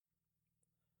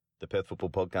The Perth Football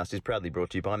Podcast is proudly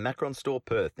brought to you by Macron Store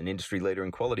Perth, an industry leader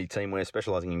in quality teamwear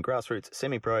specialising in grassroots,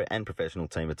 semi-pro and professional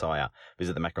team attire.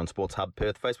 Visit the Macron Sports Hub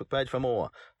Perth Facebook page for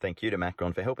more. Thank you to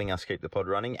Macron for helping us keep the pod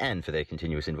running and for their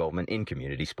continuous involvement in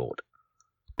community sport.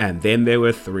 And then there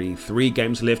were three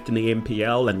games left in the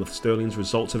NPL, and with Sterling's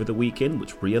results over the weekend,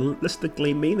 which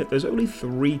realistically mean that there's only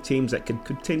 3 teams that could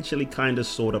potentially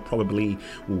probably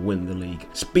win the league.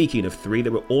 Speaking of 3,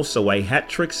 there were also a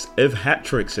hat-tricks of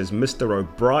hat-tricks as Mr.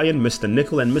 O'Brien, Mr.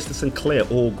 Nicol and Mr. Sinclair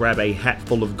all grab a hat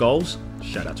full of goals.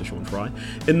 Shout out to Sean Fry.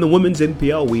 In the women's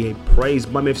NPL, we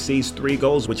praised Mum FC's 3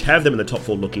 goals, which have them in the top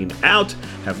 4 looking out,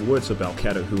 have words for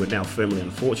Balcato, who are now firmly,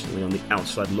 unfortunately, on the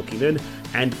outside looking in.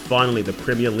 And finally, the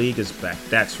Premier League is back.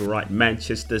 That's right,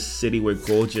 Manchester City were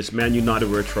gorgeous, Man United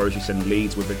were atrocious, and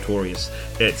Leeds were victorious.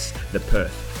 It's the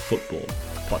Perth Football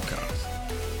Podcast.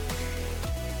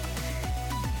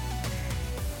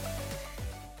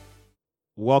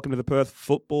 Welcome to the Perth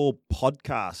Football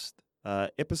Podcast,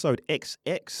 episode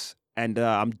XX. And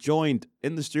I'm joined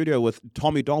in the studio with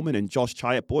Tommy Dolman and Josh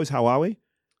Chiat. Boys, how are we?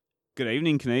 Good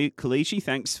evening, Kalichi.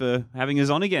 Thanks for having us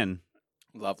on again.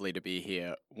 Lovely to be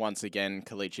here once again,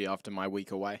 Kalichi, after my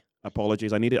week away.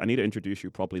 Apologies, I need to introduce you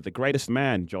properly. The greatest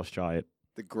man, Josh Chiat.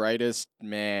 The greatest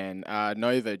man.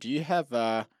 Nova, do you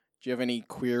have any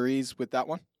queries with that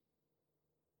one?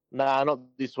 Nah, not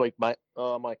this week, mate.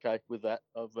 Oh, I'm okay with that.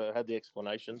 I've had the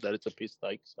explanation that it's a piss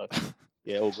take, so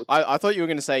yeah, all good. I thought you were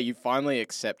going to say you finally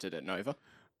accepted it, Nova.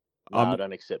 No, I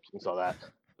don't accept things like that.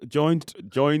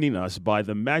 Joining us by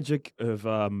the magic of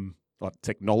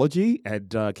technology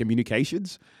and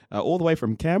communications, all the way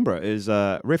from Canberra, is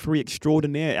referee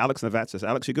extraordinaire Alex Navatsas.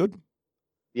 Alex, you good?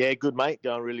 Yeah, good, mate.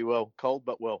 Going really well. Cold,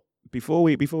 but well. Before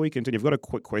we continue, I've got a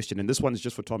quick question, and this one's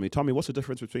just for Tommy. Tommy, what's the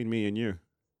difference between me and you?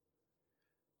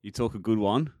 You talk a good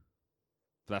one,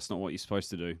 but that's not what you're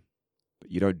supposed to do.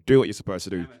 But you don't do what you're supposed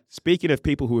to do. Speaking of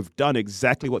people who have done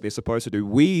exactly what they're supposed to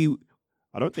do,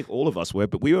 I don't think all of us were,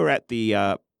 but we were at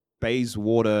the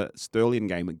Bayswater Sterling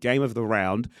game of the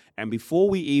round. And before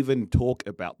we even talk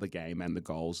about the game and the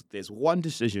goals, there's one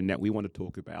decision that we want to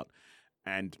talk about.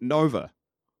 And Nova,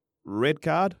 red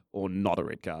card or not a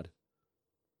red card?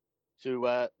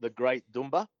 To the great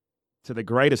Dumba. To the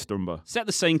greatest Dumba. Set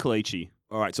the scene, Kalichi.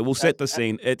 All right, so we'll set the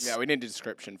scene. We need a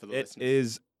description for the listeners. It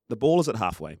is, the ball is at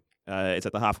halfway. It's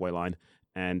at the halfway line.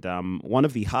 And one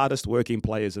of the hardest working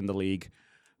players in the league,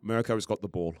 Mirko, has got the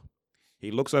ball.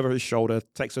 He looks over his shoulder,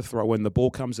 takes a throw in, the ball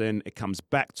comes in, it comes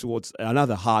back towards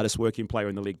another hardest working player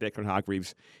in the league, Declan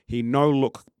Hargreaves. He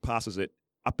no-look passes it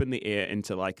up in the air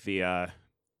into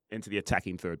the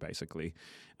attacking third, basically.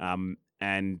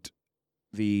 And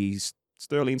the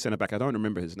Sterling centre-back, I don't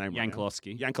remember his name.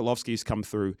 Yankolovsky. Yankolovsky's come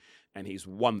through, and he's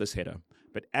won this header.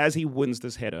 But as he wins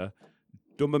this header,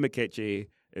 Dumba Mikeche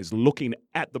is looking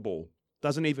at the ball,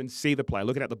 doesn't even see the player,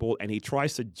 looking at the ball, and he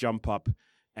tries to jump up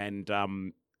and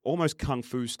almost kung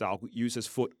fu style, use his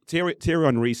foot, Thierry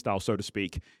Henry style, so to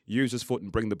speak, use his foot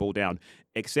and bring the ball down.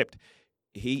 Except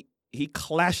he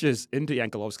clashes into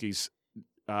Yankolovsky's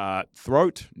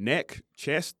throat, neck,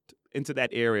 chest, into that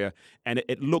area, and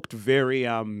it looked very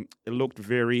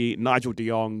Nigel de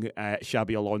Jong,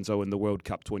 Xabi Alonso in the World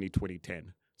Cup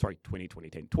 2010.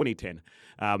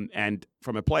 And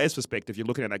from a player's perspective, you're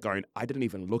looking at that going, I didn't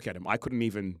even look at him. I couldn't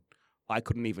even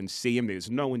see him. There's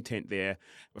no intent there.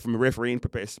 But from a refereeing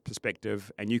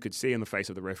perspective, and you could see in the face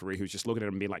of the referee who's just looking at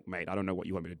him and being like, mate, I don't know what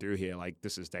you want me to do here. Like,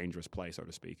 this is dangerous play, so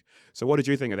to speak. So what did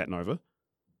you think of that, Nova?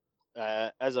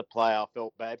 As a player, I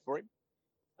felt bad for him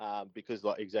because,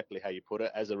 like exactly how you put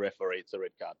it, as a referee, it's a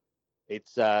red card.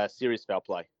 It's serious foul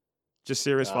play. Just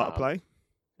serious foul play?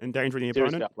 Endangering the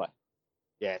opponent? Serious foul play.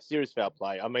 Yeah, serious foul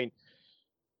play. I mean,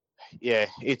 yeah,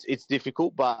 it's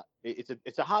difficult, but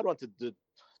it's a hard one to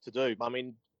do. I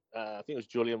mean, I think it was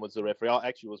Julian was the referee. I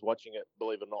actually was watching it,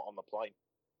 believe it or not, on the plane.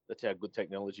 That's how good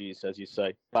technology is, as you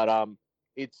say. But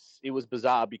it was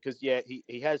bizarre because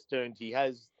he has turned. He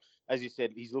has, as you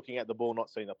said, he's looking at the ball, not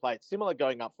seeing the play. It's similar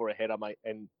going up for a header, mate,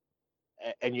 and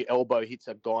your elbow hits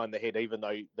a guy in the head, even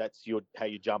though that's how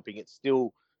you're jumping. It's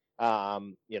still.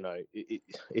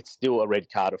 It's still a red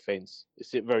card offence.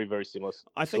 It's very, very similar.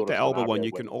 I think the elbow one,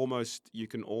 you can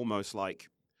almost like,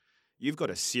 you've got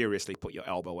to seriously put your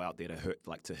elbow out there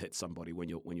to hit somebody when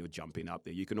you're jumping up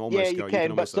there. You can almost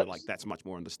that's much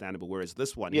more understandable. Whereas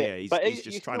this one, he's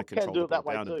just trying to control the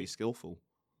ball down and be skillful.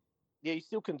 Yeah, you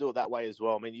still can do it that way as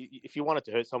well. I mean, if you wanted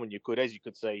to hurt someone, you could. As you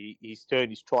could see, he's turned.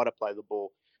 He's tried to play the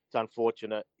ball. It's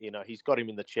unfortunate. He's got him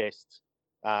in the chest.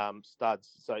 Studs.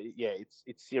 So yeah,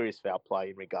 it's serious foul play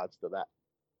in regards to that.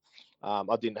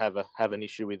 I didn't have an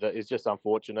issue with it. It's just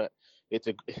unfortunate. It's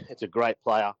a great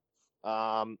player.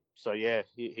 So yeah,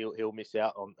 he'll miss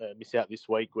out this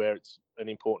week where it's an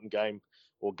important game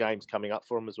or games coming up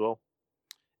for him as well.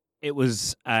 It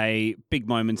was a big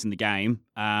moment in the game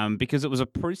because it was a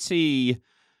pretty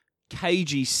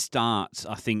cagey start,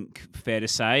 I think, fair to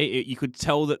say. You could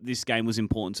tell that this game was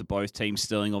important to both teams.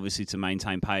 Sterling, obviously, to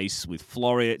maintain pace with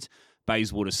Floriat.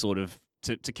 Bayswater sort of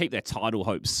to keep their title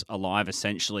hopes alive,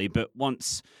 essentially. But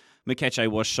once Mikeche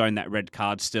was shown that red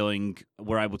card, Sterling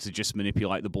were able to just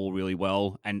manipulate the ball really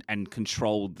well and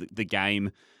control the game.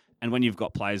 And when you've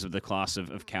got players of the class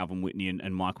of Calvin Whitney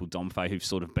and Michael Domfey who've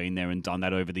sort of been there and done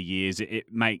that over the years, it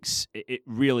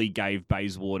really gave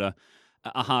Bayswater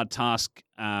a hard task.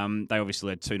 They obviously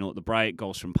led 2-0 at the break,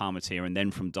 goals from Palmateer and then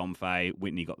from Domfey.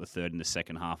 Whitney got the third in the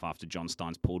second half after John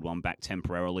Steins pulled one back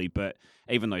temporarily. But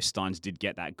even though Steins did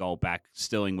get that goal back,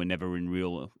 Sterling were never in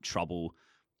real trouble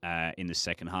in the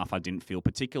second half. I didn't feel,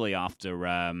 particularly after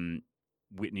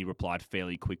Whitney replied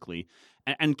fairly quickly.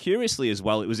 And curiously as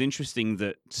well, it was interesting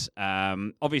that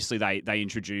obviously they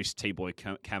introduced T-Boy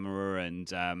Camera and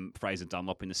Fraser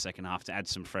Dunlop in the second half to add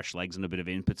some fresh legs and a bit of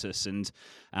impetus. And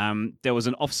there was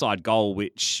an offside goal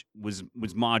which was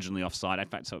marginally offside. In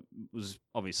fact, it was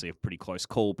obviously a pretty close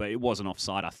call, but it wasn't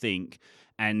offside, I think.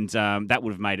 And that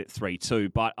would have made it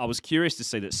 3-2. But I was curious to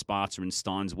see that Sparta and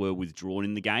Steins were withdrawn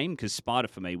in the game because Sparta,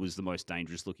 for me, was the most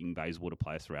dangerous-looking Bayswater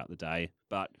player throughout the day.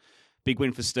 But big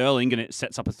win for Sterling, and it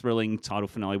sets up a thrilling title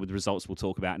finale with the results we'll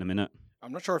talk about in a minute.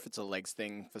 I'm not sure if it's a legs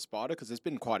thing for Sparta because there's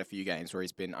been quite a few games where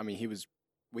he's been. I mean,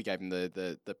 we gave him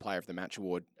the Player of the Match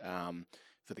award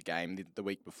for the game the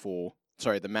week before.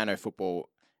 Sorry, the Mano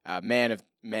Football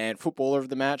Footballer of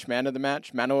the Match, Man of the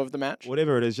Match, Mano of the Match.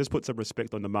 Whatever it is, just put some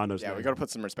respect on the Mano's name. Yeah, we got to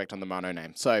put some respect on the Mano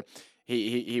name. So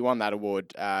he won that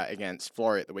award against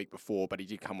Floriat the week before, but he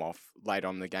did come off late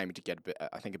on in the game. He did get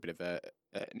a bit of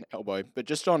an elbow. But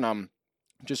just on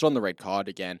the red card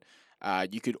again,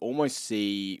 you could almost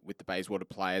see with the Bayswater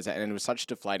players, and it was such a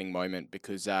deflating moment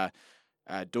because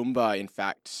Dumba, in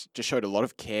fact, just showed a lot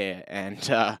of care and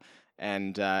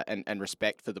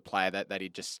respect for the player that he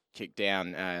just kicked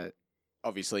down.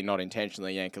 Obviously not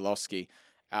intentionally, Yankolowski,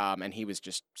 and he was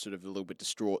just sort of a little bit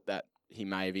distraught that he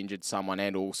may have injured someone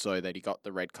and also that he got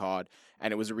the red card.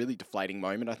 And it was a really deflating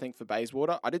moment, I think, for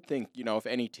Bayswater. I did think, if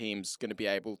any team's going to be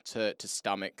able to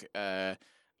stomach a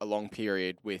long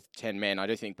period with 10 men, I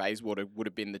do think Bayswater would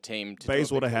have been the team to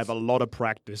Bayswater have a lot of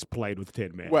practice played with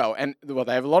 10 men. Well,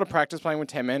 they have a lot of practice playing with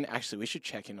 10 men. Actually, we should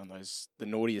check in on the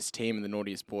naughtiest team and the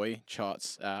naughtiest boy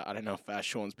charts. I don't know if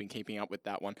Sean's been keeping up with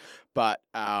that one, but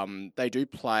they do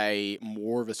play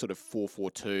more of a sort of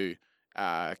 4-4-2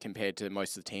 compared to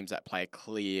most of the teams that play a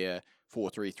clear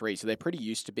 4-3-3. So they're pretty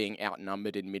used to being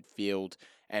outnumbered in midfield.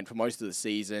 And for most of the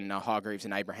season, Hargreaves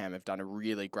and Abraham have done a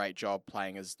really great job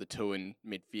playing as the two in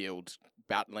midfield,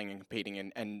 battling and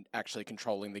competing and actually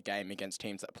controlling the game against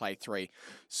teams that play three.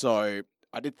 So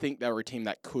I did think they were a team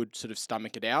that could sort of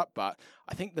stomach it out, but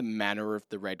I think the manner of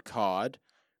the red card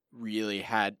really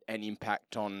had an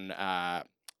impact on I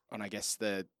guess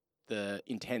the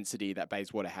intensity that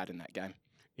Bayswater had in that game.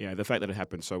 Yeah, the fact that it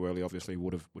happened so early obviously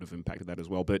would have impacted that as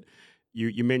well. But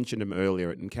you mentioned him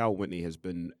earlier, and Cal Whitney has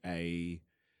been a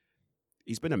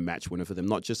match winner for them,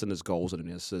 not just in his goals and in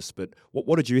his assists. But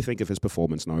what did you think of his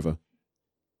performance, Nova?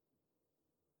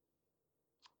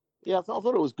 Yeah, I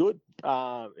thought it was good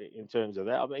in terms of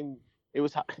that. I mean, it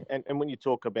was, and when you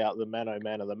talk about the man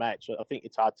of the match, I think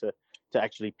it's hard to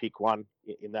actually pick one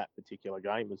in that particular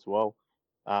game as well.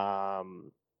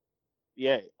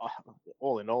 Yeah,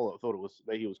 all in all, I thought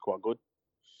he was quite good.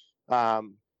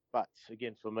 But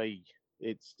again, for me,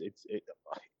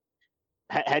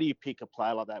 how do you pick a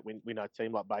player like that when we know a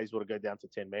team like Bayswater go down to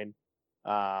 10 men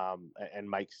and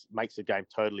makes the game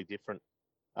totally different?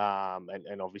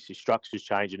 And obviously structures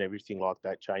change and everything like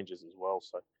that changes as well.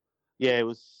 So, yeah,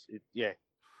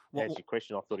 To answer your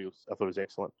question, I thought it was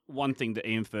excellent. One thing that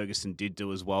Ian Ferguson did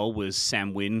do as well was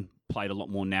Sam Wynn played a lot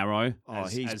more narrow.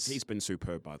 He's been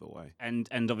superb, by the way. And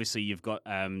obviously you've got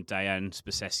Dejan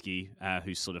Spaseski,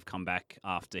 who's sort of come back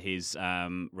after his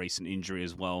recent injury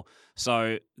as well.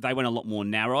 So they went a lot more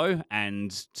narrow.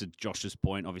 And to Josh's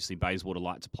point, obviously Bayswater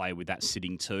like to play with that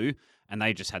sitting two. And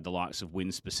they just had the likes of Wynn,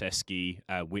 Spaseski,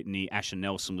 Whitney. Asher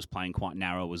Nelson was playing quite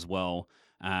narrow as well.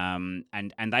 And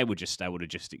they were just able to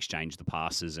just exchange the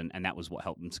passes, and that was what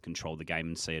helped them to control the game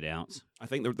and see it out. I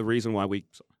think the reason why the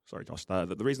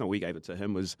reason that we gave it to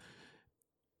him was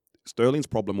Sterling's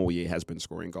problem all year has been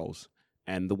scoring goals,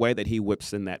 and the way that he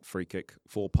whips in that free kick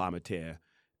for Palmateer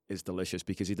is delicious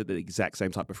because he did the exact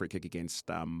same type of free kick against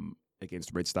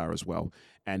Red Star as well.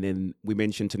 And then we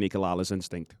mentioned Tanika Lala's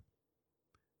instinct.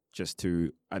 just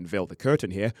to unveil the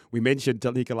curtain here, we mentioned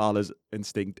Talikalala's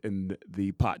instinct in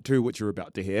the part 2, which you're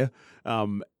about to hear.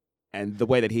 And the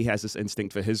way that he has this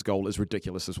instinct for his goal is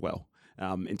ridiculous as well.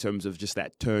 In terms of just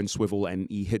that turn, swivel, and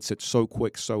he hits it so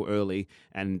quick, so early.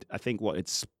 And I think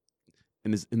it's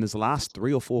in his last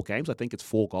 3 or 4 games, I think it's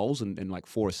 4 goals and like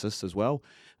 4 assists as well.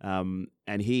 And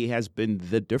he has been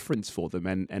the difference for them.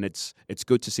 And it's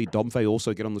good to see Domfe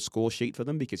also get on the score sheet for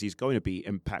them, because he's going to be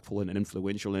impactful and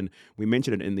influential. And we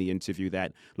mentioned it in the interview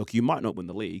that, look, you might not win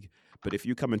the league, but if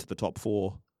you come into the top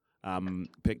 4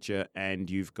 picture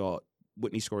and you've got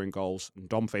Whitney scoring goals and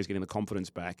Domfe's getting the confidence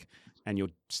back, and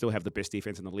you'll still have the best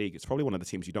defense in the league, it's probably one of the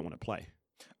teams you don't want to play.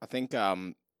 I think,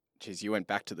 you went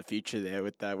back to the future there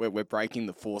with that. We're breaking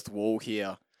the fourth wall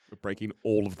here. We're breaking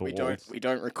all of the walls. We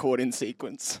don't record in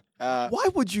sequence. Why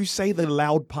would you say the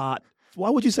loud part?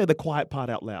 Why would you say the quiet part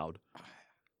out loud?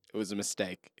 It was a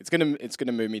mistake. It's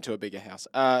gonna move me to a bigger house.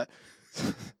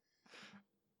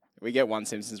 We get one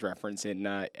Simpsons reference in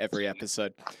every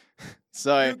episode.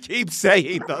 So you keep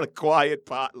saying the quiet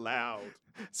part loud.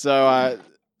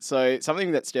 So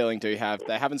something that Stirling do have,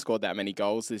 they haven't scored that many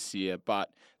goals this year, but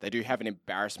they do have an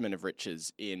embarrassment of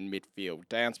riches in midfield.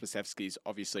 Dejan Spasevski's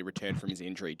obviously returned from his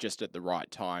injury just at the right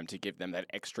time to give them that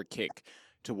extra kick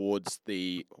towards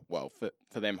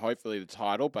for them, hopefully the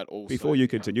title, but also... Before you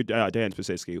continue, Dejan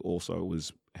Spasevski also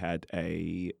had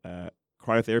a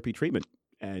cryotherapy treatment,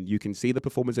 and you can see the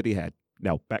performance that he had.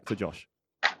 Now, back to Josh.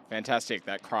 Fantastic,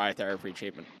 that cryotherapy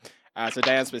treatment. So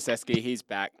Dejan Spasevski, he's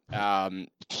back,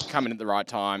 coming at the right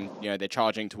time. They're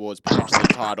charging towards potentially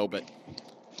the title, but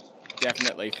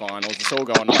definitely finals. It's all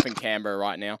going off in Canberra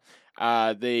right now.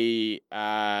 The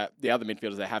other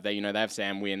midfielders they have there, they have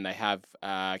Sam Wynn, they have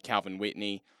Calvin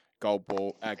Whitney, gold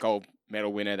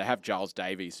medal winner. They have Giles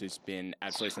Davies, who's been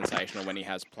absolutely sensational when he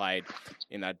has played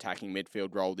in that attacking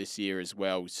midfield role this year as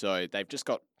well. So they've just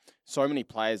got so many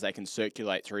players they can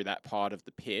circulate through that part of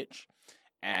the pitch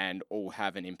and all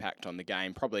have an impact on the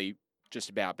game, probably just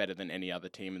about better than any other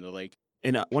team in the league.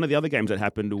 And one of the other games that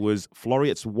happened was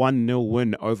Floriet's 1-0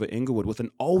 win over Inglewood, with an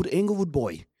old Inglewood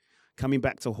boy coming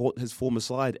back to haunt his former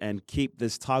side and keep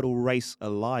this title race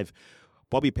alive.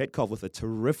 Bobby Petkov with a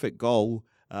terrific goal,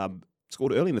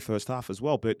 scored early in the first half as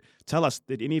well. But tell us,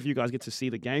 did any of you guys get to see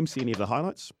the game, see any of the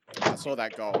highlights? I saw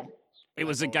that goal. It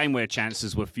was a game where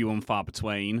chances were few and far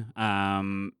between.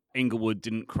 Inglewood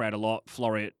didn't create a lot.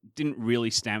 Floriet didn't really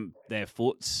stamp their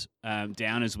foots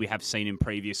down, as we have seen in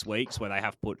previous weeks, where they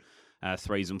have put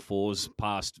 3s and 4s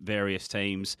past various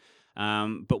teams.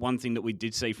 But one thing that we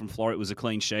did see from Floriet was a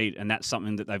clean sheet, and that's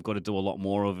something that they've got to do a lot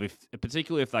more of,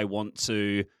 particularly if they want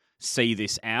to see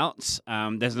this out.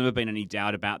 There's never been any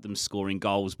doubt about them scoring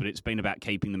goals, but it's been about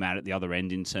keeping them out at the other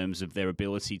end in terms of their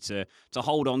ability to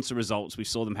hold on to results. We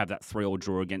saw them have that 3-3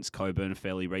 draw against Coburn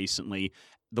fairly recently,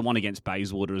 the one against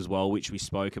Bayswater as well, which we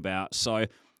spoke about. So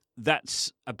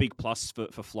that's a big plus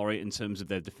for Floriet in terms of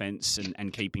their defence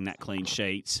and keeping that clean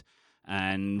sheet.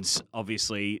 And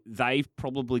obviously, they've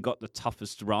probably got the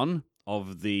toughest run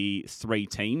of the 3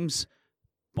 teams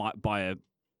by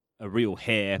a real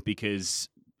hair, because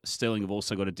Stirling have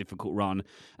also got a difficult run.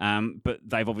 But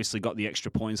they've obviously got the extra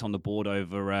points on the board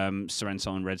over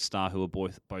Sorrento and Red Star, who are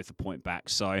both a point back.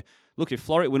 So, look, if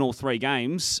Floriet win all 3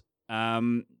 games,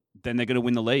 then they're going to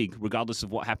win the league, regardless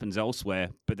of what happens elsewhere.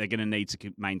 But they're going to need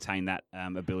to maintain that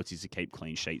ability to keep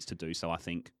clean sheets to do so, I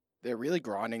think. They're really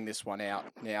grinding this one out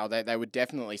now. They were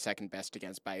definitely second best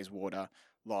against Bayswater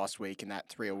last week in that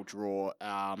 3-3 draw.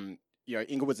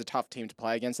 Inglewood's a tough team to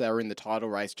play against. They were in the title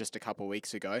race just a couple of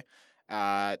weeks ago.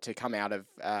 To come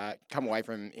away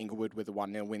from Inglewood with a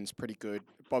 1-0 win's pretty good.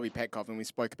 Bobby Petkov, and we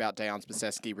spoke about Dejan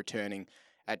Spasevski returning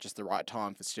at just the right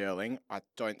time for Stirling. I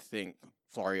don't think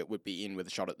Floriet would be in with a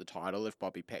shot at the title if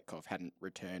Bobby Petkov hadn't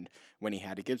returned when he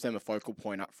had. It gives them a focal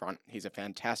point up front. He's a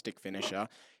fantastic finisher.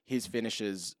 His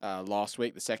finishes last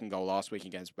week, the second goal last week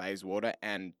against Bayswater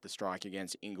and the strike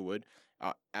against Inglewood,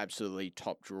 are absolutely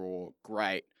top draw,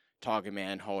 great target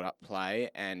man, hold up play,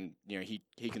 and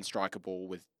he can strike a ball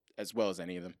with as well as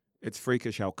any of them. It's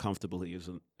freakish how comfortable he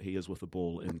is with the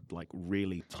ball in like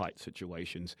really tight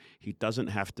situations. He doesn't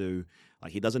have to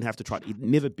try. He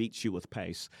never beats you with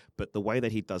pace, but the way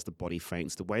that he does the body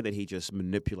feints, the way that he just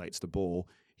manipulates the ball,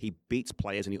 he beats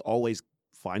players, and he always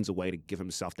finds a way to give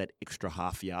himself that extra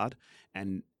half yard.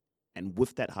 And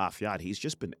with that half yard, he's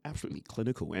just been absolutely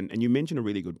clinical. And you mentioned a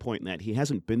really good point, that he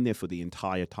hasn't been there for the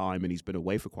entire time, and he's been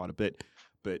away for quite a bit,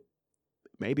 but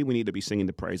maybe we need to be singing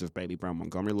the praise of Bailey Brown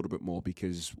Montgomery a little bit more,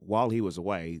 because while he was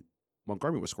away,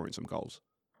 Montgomery was scoring some goals.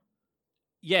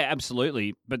 Yeah,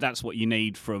 absolutely. But that's what you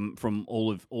need from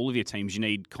all of your teams. You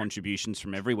need contributions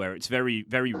from everywhere. It's very,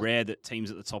 very rare that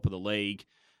teams at the top of the league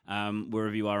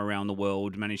wherever you are around the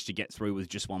world, manage to get through with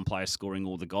just one player scoring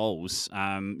all the goals.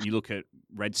 You look at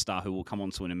Red Star, who we'll come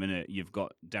on to in a minute. You've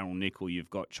got Daryl Nickel, you've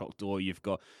got Chalk Door, you've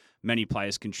got many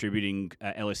players contributing.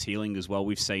 Ellis Healing as well,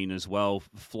 we've seen as well.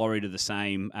 Florida the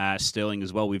same. Sterling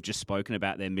as well. We've just spoken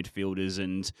about their midfielders,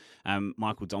 and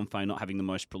Michael Domfay not having the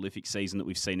most prolific season that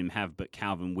we've seen him have, but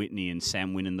Calvin Whitney and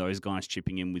Sam Wynn and those guys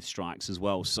chipping in with strikes as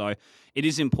well. So it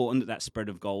is important that spread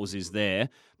of goals is there,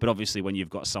 but obviously when you've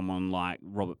got someone like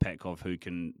Robert Petkov who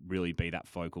can really be that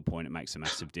focal point, it makes a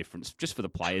massive difference just for the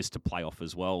players to play off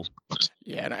as well.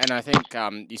 Yeah, and I think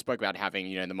you spoke about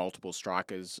having, the multiple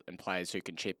strikers and players who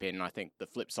can chip in. I think the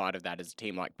flip side of that is a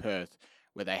team like Perth,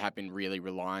 where they have been really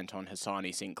reliant on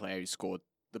Hassani Sinclair, who scored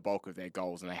the bulk of their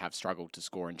goals, and they have struggled to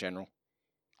score in general.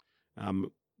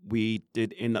 We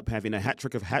did end up having a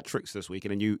hat-trick of hat-tricks this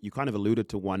weekend, and you kind of alluded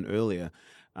to one earlier,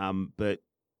 but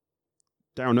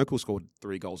Darren Nichols scored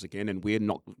 3 goals again, and we're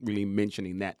not really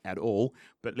mentioning that at all.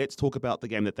 But let's talk about the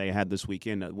game that they had this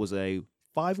weekend. It was a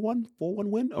 5-1, 4-1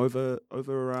 win over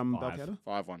Balcatta?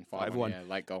 5-1, yeah,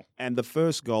 late goal. And the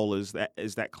first goal is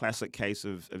that classic case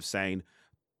of saying,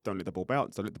 don't let the ball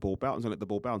bounce, don't let the ball bounce, don't let the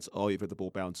ball bounce. Oh, you've let the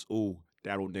ball bounce. Oh,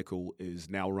 Daryl Nickel is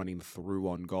now running through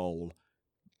on goal.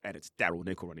 And it's Daryl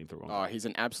Nickel running through on goal. Oh, he's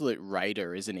an absolute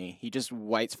raider, isn't he? He just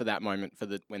waits for that moment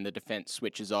when the defense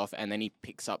switches off, and then he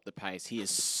picks up the pace. He is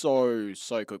so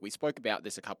quick. We spoke about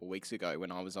this a couple of weeks ago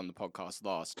when I was on the podcast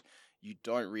last. You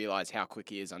don't realize how quick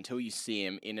he is until you see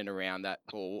him in and around that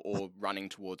ball or running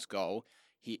towards goal.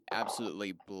 He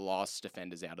absolutely blasts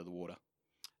defenders out of the water.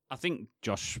 I think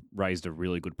Josh raised a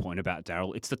really good point about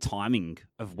Daryl. It's the timing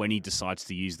of when he decides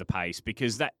to use the pace,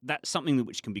 because that's something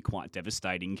which can be quite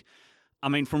devastating. I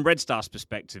mean, from Red Star's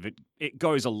perspective, it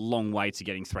goes a long way to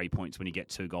getting 3 points when you get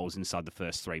 2 goals inside the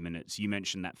first 3 minutes. You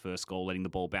mentioned that first goal, letting the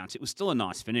ball bounce. It was still a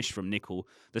nice finish from Nickel.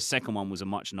 The second one was a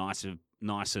much nicer,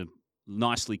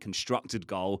 nicely constructed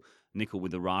goal. Nickel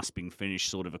with a rasping finish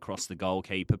sort of across the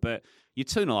goalkeeper. But you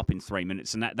 2-0 up in 3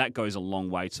 minutes, and that goes a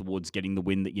long way towards getting the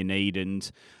win that you need. And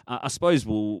I suppose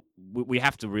we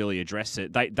have to really address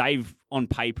it. They've, on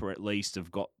paper at least, have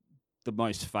got the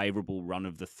most favourable run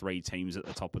of the 3 teams at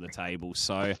the top of the table.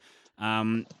 So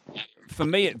for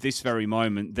me at this very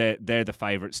moment, they're the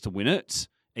favourites to win it,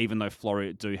 even though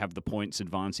Florida do have the points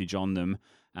advantage on them.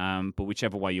 But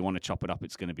whichever way you want to chop it up,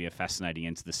 it's going to be a fascinating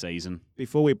end to the season.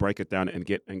 Before we break it down and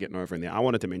get Nova in there, I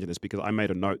wanted to mention this because I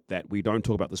made a note that we don't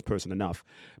talk about this person enough,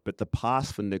 but the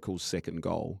pass for Nickel's second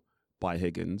goal by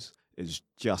Higgins is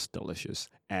just delicious.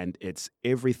 And it's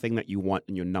everything that you want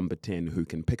in your number 10, who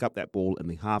can pick up that ball in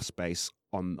the half space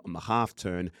on the half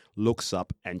turn, looks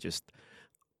up and just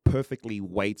perfectly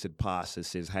weighted passes,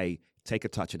 says, hey, take a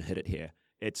touch and hit it here.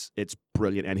 It's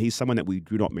brilliant. And he's someone that we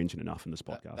do not mention enough in this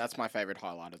podcast. That's my favourite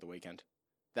highlight of the weekend.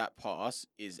 That pass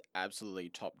is absolutely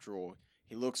top draw.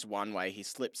 He looks one way, he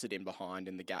slips it in behind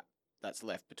in the gap that's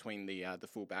left between the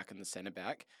fullback and the centre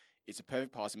back. It's a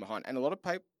perfect pass in behind. And a lot of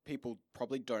people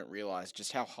probably don't realise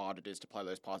just how hard it is to play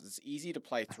those passes. It's easy to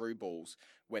play through balls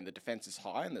when the defence is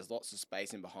high and there's lots of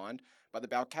space in behind. But the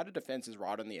Balcatta defence is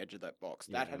right on the edge of that box.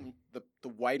 Yeah. That had the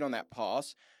weight on that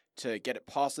pass to get it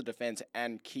past the defence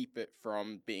and keep it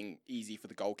from being easy for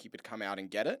the goalkeeper to come out and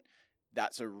get it.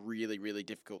 That's a really, really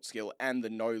difficult skill. And the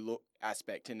no-look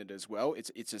aspect in it as well.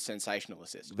 It's a sensational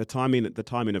assist. The timing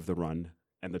of the run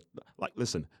and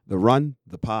the run,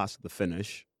 the pass, the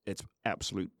finish. It's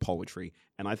absolute poetry,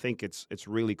 and I think it's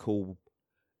really cool.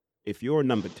 If you're a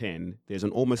number 10, there's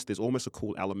almost a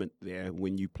cool element there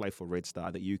when you play for Red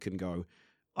Star that you can go,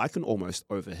 I can almost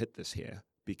overhit this here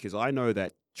because I know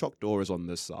that Chalk Door is on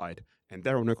this side and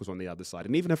Daryl Nichols on the other side,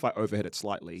 and even if I overhit it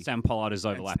slightly, Sam Pollard is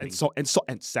overlapping,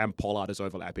 and Sam Pollard is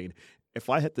overlapping. If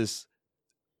I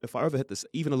overhit this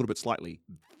even a little bit slightly,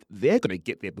 they're going to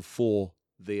get there before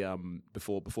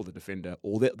the defender,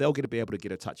 or they'll be able to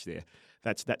get a touch there.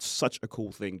 That's such a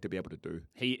cool thing to be able to do.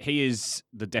 He is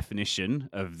the definition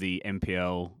of the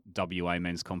NPL WA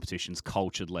men's competition's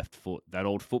cultured left foot. That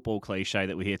old football cliche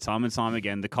that we hear time and time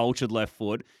again, the cultured left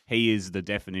foot. He is the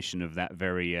definition of that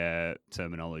very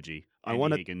terminology.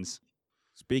 Higgins.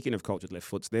 Speaking of cultured left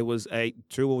foots, there was a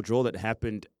 2-2 draw that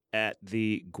happened at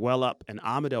the Guelph and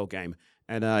Armidale game,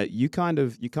 and you kind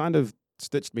of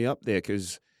stitched me up there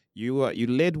because You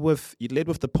led with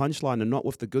the punchline and not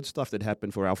with the good stuff that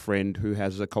happened for our friend who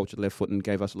has a cultured left foot and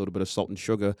gave us a little bit of salt and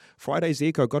sugar. Friday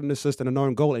Zico got an assist and an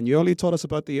own goal, and you only told us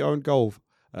about the own goal,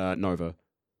 Nova.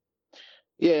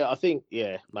 Yeah, I think,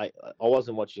 mate, I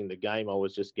wasn't watching the game. I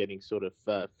was just getting sort of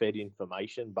fed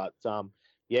information. But,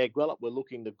 Guelph were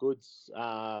looking the goods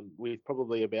with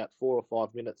probably about 4 or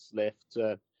 5 minutes left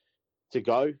to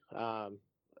go.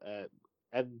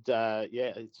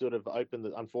 it sort of opened.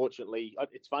 Unfortunately,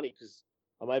 it's funny because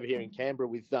I'm over here in Canberra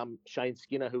with Shane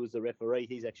Skinner, who was the referee.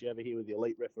 He's actually over here with the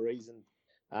elite referees,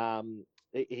 and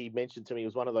he mentioned to me it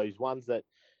was one of those ones that,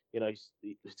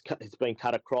 it's been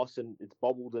cut across and it's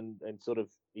bobbled and sort of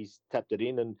he's tapped it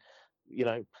in, and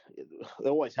it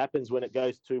always happens when it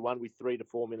goes 2-1 with 3 to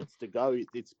 4 minutes to go.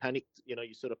 It's panicked, you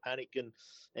sort of panic and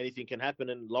anything can happen.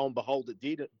 And lo and behold, it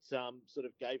did. It sort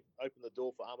of opened the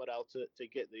door for Armidale to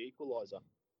get the equaliser.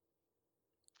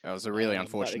 That was a really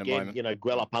unfortunate again, moment.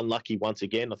 Guelph unlucky once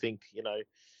again. I think,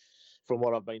 from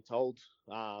what I've been told,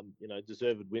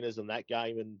 deserved winners in that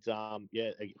game. And,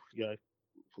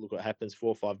 look what happens 4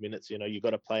 or 5 minutes. You've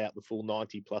got to play out the full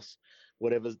 90 plus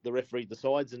whatever the referee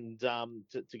decides, and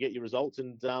to get your results.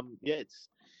 And it's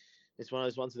one of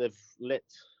those ones that they've let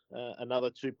another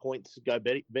 2 points go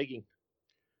begging.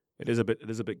 It is a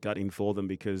bit gutting for them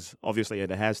because obviously it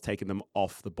has taken them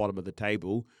off the bottom of the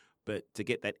table, but to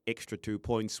get that extra 2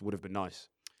 points would have been nice.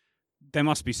 There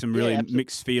must be some really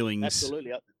mixed feelings.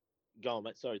 Absolutely. Go on,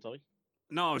 mate. Sorry, Tommy.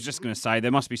 No, I was just going to say there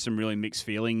must be some really mixed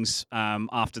feelings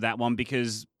after that one,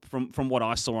 because from what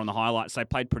I saw on the highlights, they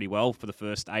played pretty well for the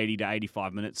first 80 to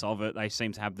 85 minutes of it. They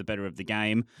seemed to have the better of the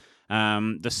game.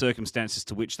 The circumstances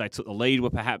to which they took the lead were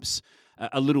perhaps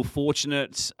a little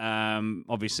fortunate.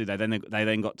 Obviously, they then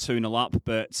got 2-0 up,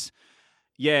 but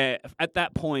yeah, at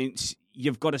that point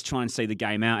you've got to try and see the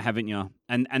game out, haven't you?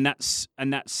 And that's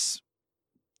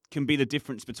can be the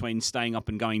difference between staying up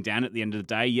and going down at the end of the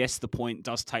day. Yes, the point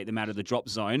does take them out of the drop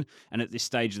zone, and at this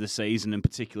stage of the season, and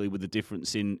particularly with the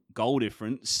difference in goal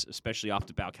difference, especially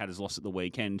after Balcatta's loss at the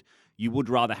weekend, you would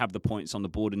rather have the points on the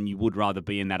board, and you would rather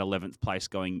be in that 11th place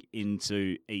going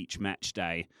into each match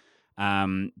day.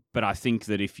 But I think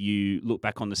that if you look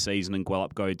back on the season and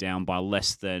Guelph go down by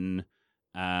less than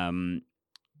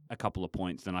a couple of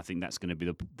points, then I think that's going to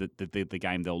be the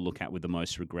game they'll look at with the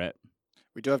most regret.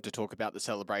 We do have to talk about the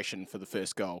celebration for the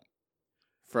first goal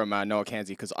from Noah Kanzi,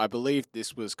 because I believe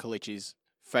this was Kalichi's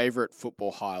favourite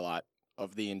football highlight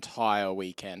of the entire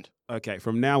weekend. Okay,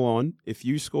 from now on, if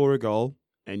you score a goal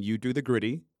and you do the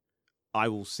gritty, I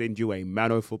will send you a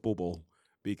Mano football ball,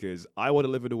 because I want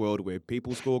to live in a world where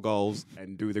people score goals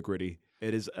and do the gritty.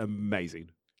 It is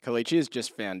amazing. Kalichi has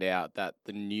just found out that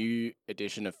the new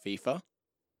edition of FIFA,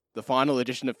 the final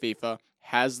edition of FIFA,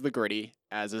 has the gritty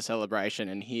as a celebration,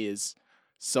 and he is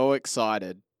so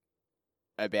excited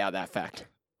about that fact.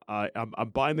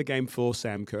 I'm buying the game for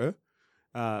Sam Kerr,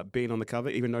 being on the cover,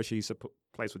 even though she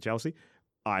plays for Chelsea.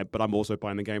 But I'm also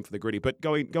buying the game for the gritty. But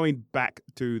going back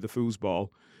to the foosball,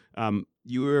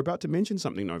 you were about to mention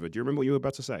something, Nova. Do you remember what you were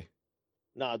about to say?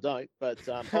 No, I don't. But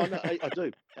no, I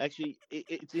do. Actually,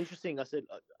 it's interesting. I said,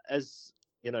 as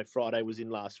Friday was in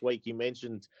last week, you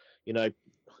mentioned,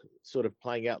 sort of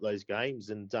playing out those games,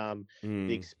 and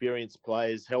the experienced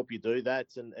players help you do that.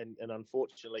 And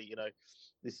unfortunately,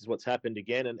 this is what's happened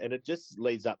again. And it just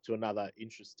leads up to another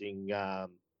interesting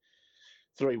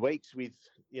 3 weeks with,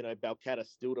 Balcatta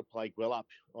still to play Guelph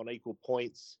on equal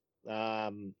points.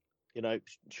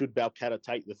 Should Balcatta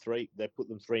take the 3, they put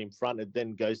them 3 in front. It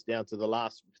then goes down to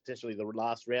potentially the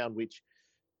last round, which,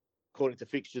 according to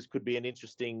fixtures, could be an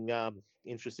interesting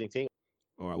thing.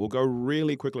 All right, we'll go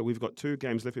really quickly. We've got 2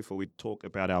 games left before we talk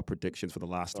about our predictions for the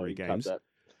last 3 games.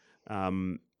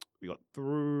 We got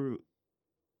through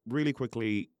really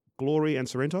quickly Glory and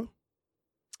Sorrento.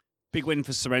 Big win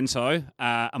for Sorrento,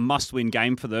 a must-win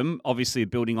game for them. Obviously,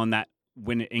 building on that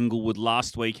win at Inglewood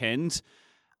last weekend.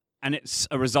 And it's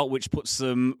a result which puts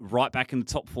them right back in the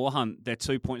top 4 hunt. They're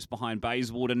 2 points behind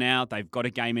Bayswater now. They've got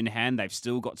a game in hand. They've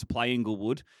still got to play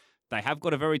Inglewood. They have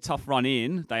got a very tough run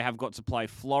in. They have got to play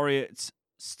Floreat,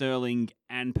 Stirling,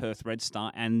 and Perth Red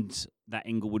Star, and that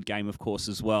Inglewood game, of course,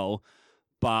 as well.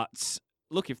 But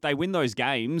look, if they win those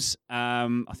games, I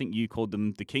think you called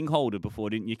them the king holder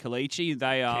before, didn't you, Kalichi?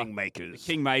 They are Kingmakers.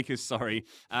 Kingmakers, sorry.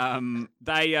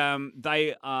 They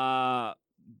are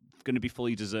going to be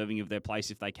fully deserving of their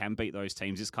place if they can beat those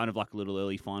teams. It's kind of like a little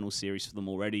early final series for them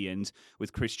already. And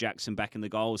with Chris Jackson back in the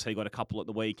goals, he got a couple at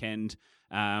the weekend.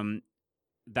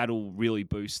 That'll really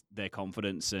boost their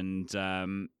confidence. And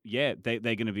they're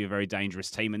going to be a very dangerous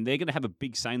team, and they're going to have a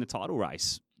big say in the title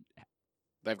race.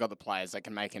 They've got the players that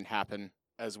can make it happen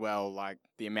as well, like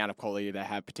the amount of quality they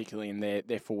have, particularly in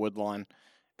their forward line.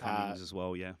 Cummings as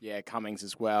well, yeah. Yeah, Cummings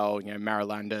as well.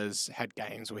 Marilander's had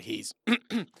games where he's...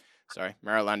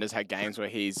 Marilander's had games where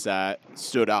he's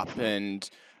stood up and,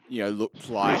 looked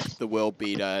like the world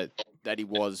beater that he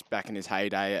was back in his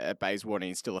heyday at Bayswater, and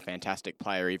he's still a fantastic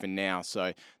player even now.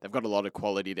 So they've got a lot of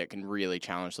quality that can really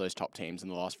challenge those top teams in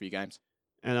the last few games.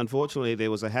 And unfortunately,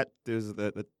 there's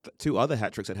the two other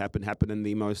hat tricks that happened in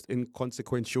the most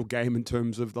inconsequential game in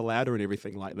terms of the ladder and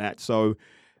everything like that. So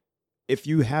if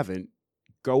you haven't,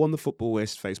 go on the Football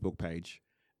West Facebook page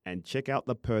and check out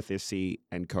the Perth SC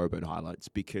and Coburn highlights,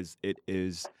 because it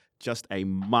is just a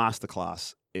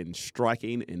masterclass in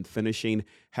striking, in finishing.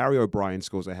 Harry O'Brien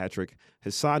scores a hat-trick.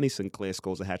 Hassani Sinclair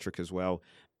scores a hat-trick as well.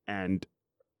 And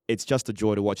it's just a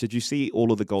joy to watch. Did you see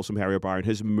all of the goals from Harry O'Brien?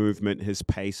 His movement, his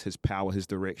pace, his power, his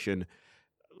direction.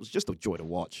 It was just a joy to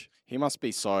watch. He must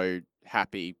be so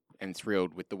happy and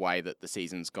thrilled with the way that the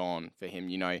season's gone for him.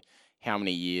 How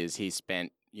many years he's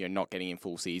spent, not getting in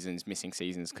full seasons, missing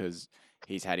seasons because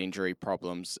he's had injury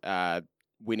problems,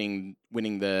 winning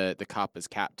the cup as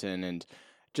captain, and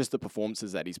just the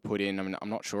performances that he's put in. I mean, I'm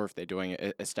not sure if they're doing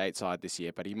a stateside this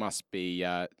year, but he must be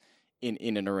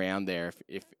in and around there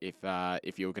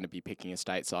if you're going to be picking a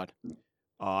stateside.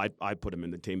 I put him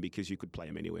in the 10 because you could play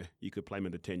him anywhere. You could play him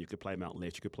in the 10, you could play him out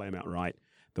left, you could play him out right.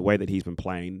 The way that he's been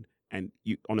playing, and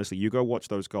you go watch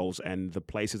those goals and the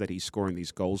places that he's scoring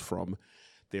these goals from.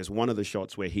 There's one of the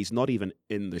shots where he's not even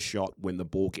in the shot when the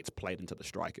ball gets played into the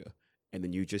striker. And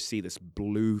then you just see this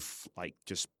blue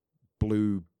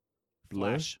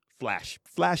blur,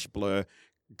 flash blur,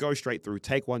 go straight through,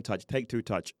 take one touch, take two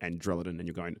touch, and drill it in. And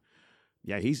you're going,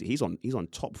 yeah, he's on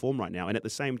top form right now. And at the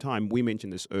same time, we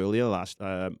mentioned this earlier last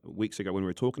weeks ago when we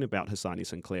were talking about Hassani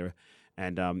Sinclair,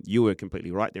 and you were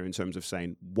completely right there in terms of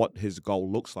saying what his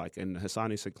goal looks like. And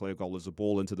Hassani Sinclair goal is a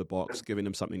ball into the box, giving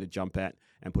him something to jump at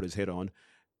and put his head on.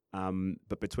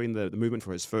 But between the movement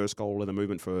for his first goal and the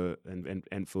movement for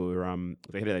the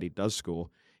header that he does score,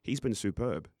 he's been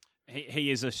superb.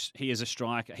 He is a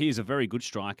striker. He is a very good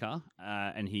striker,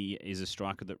 and he is a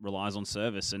striker that relies on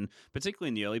service. And particularly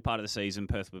in the early part of the season,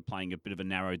 Perth were playing a bit of a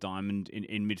narrow diamond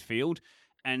in midfield.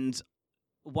 And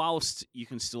whilst you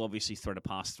can still obviously thread a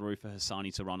pass through for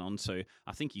Hassani to run onto,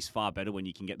 I think he's far better when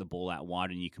you can get the ball out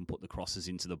wide and you can put the crosses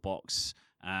into the box.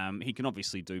 He can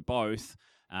obviously do both.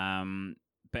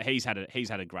 But he's had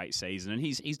a great season, and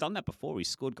he's done that before. He's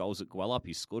scored goals at Gwelup,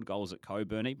 he's scored goals at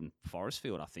Coburn, even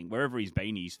Forestfield, I think. Wherever he's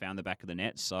been, he's found the back of the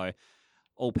net. So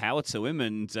all power to him,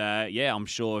 and I'm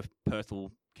sure Perth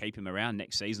will keep him around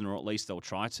next season, or at least they'll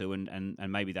try to, and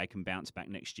maybe they can bounce back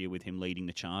next year with him leading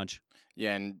the charge.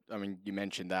 Yeah, and I mean, you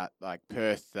mentioned that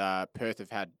Perth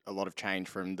have had a lot of change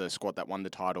from the squad that won the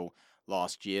title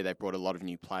last year. They've brought a lot of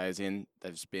new players in.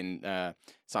 There's been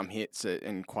some hits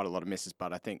and quite a lot of misses,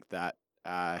 but I think that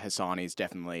Hassani is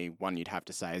definitely one you'd have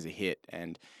to say is a hit,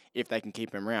 and if they can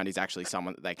keep him around, he's actually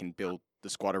someone that they can build the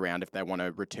squad around if they want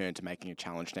to return to making a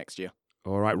challenge next year.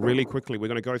 All right, really quickly, we're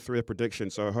going to go through the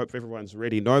predictions, so I hope everyone's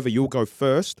ready. Nova, you'll go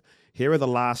first. Here are the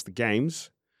last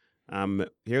games.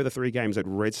 Here are the 3 games that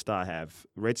Red Star have.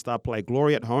 Red Star play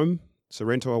Glory at home,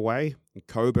 Sorrento away, and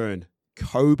Coburn.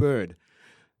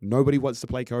 Nobody wants to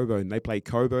play Coburn. They play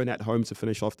Coburn at home to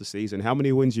finish off the season. How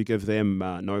many wins you give them,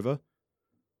 Nova?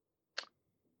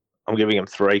 I'm giving him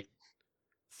 3.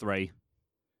 3.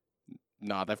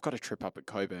 Nah, they've got a trip up at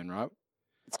Coburn, right?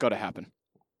 It's got to happen.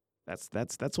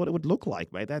 That's what it would look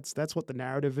like, mate. That's what the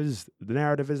narrative is. The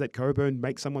narrative is that Coburn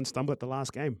makes someone stumble at the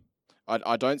last game.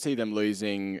 I don't see them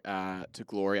losing to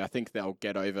Glory. I think they'll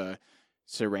get over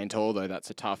Sorrento, although that's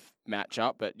a tough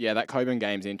matchup. But yeah, that Coburn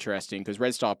game's interesting because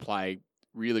Red Star play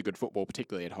really good football,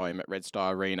 particularly at home at Red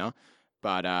Star Arena.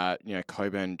 But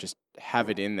Coburn just have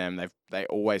it in them. They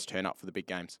always turn up for the big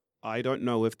games. I don't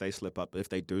know if they slip up. If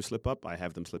they do slip up, I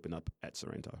have them slipping up at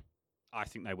Sorrento. I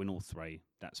think they win all 3.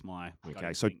 That's my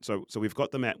okay. So we've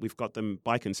got them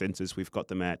by consensus. We've got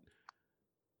them at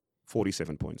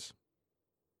 47 points.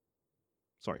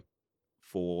 Sorry,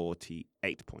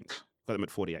 48 points. Got them at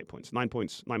 48 points. 9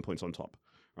 points on top.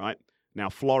 Right now,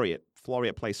 Floriat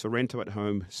plays Sorrento at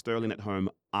home, Stirling at home,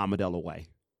 Armidale away.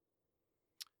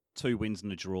 2 wins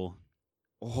and a draw.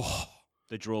 Oh,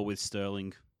 the draw with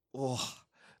Stirling. Oh,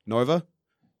 Nova.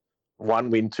 1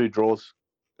 win, 2 draws.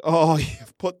 Oh,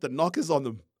 you've put the knockers on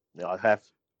them. Yeah, I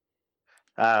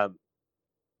have.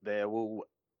 They will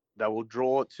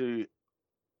draw to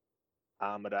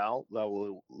Armidale. They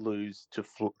will lose to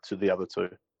the other 2.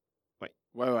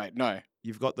 Wait, no.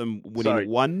 You've got them winning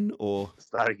 1 or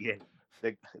start again.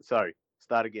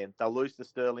 Start again. They'll lose to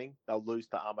Stirling. They'll lose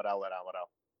to Armidale at Armidale.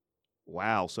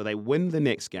 Wow, so they win the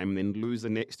next game and then lose the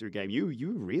next 3 games.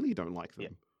 You really don't like them.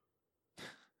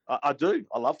 Yeah. I do.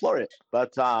 I love Floriat,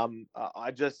 but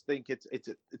I just think it's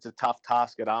a tough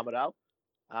task at Armidale,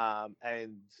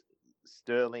 and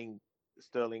Stirling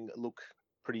look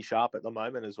pretty sharp at the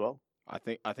moment as well. I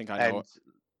think I know.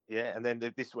 Yeah, and then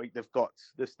this week they've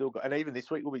still got, and even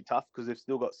this week will be tough because they've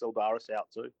still got Sildaris out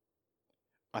too.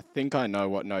 I think I know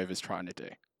what Nova's trying to do.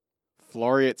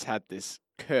 Floriet's had this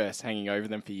curse hanging over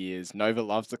them for years. Nova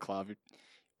loves the club.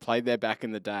 Played there back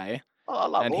in the day. Oh, I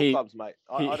love And all he- clubs, mate.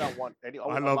 he- I don't want any.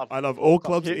 I love all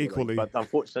clubs in the league, equally. but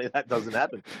unfortunately, that doesn't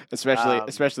happen.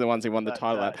 Especially the ones who won the but,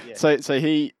 title. yeah. So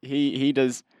he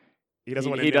does He doesn't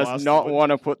want he any does last not word? want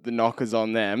to put the knockers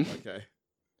on them Okay.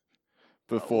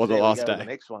 before the There we last go with day.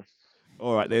 The next one.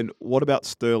 All right, then. What about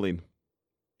Stirling?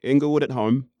 Inglewood at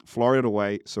home, Florida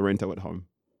away, Sorrento at home.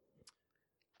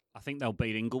 I think they'll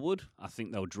beat Inglewood. I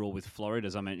think they'll draw with Florida,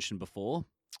 as I mentioned before.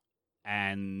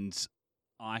 And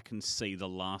I can see the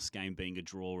last game being a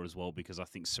draw as well because I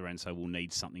think Sorrento will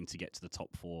need something to get to the top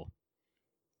 4.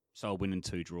 So I'll win in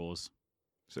 2 draws.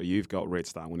 So you've got Red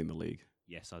Star winning the league.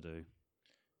 Yes, I do.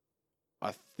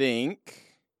 I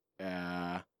think,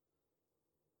 I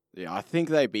think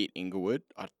they beat Inglewood.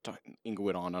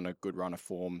 Inglewood aren't on a good run of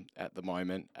form at the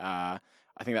moment. I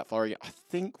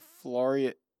think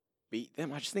Florida beat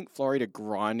them. I just think Florida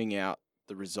grinding out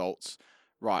the results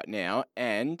right now,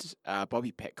 and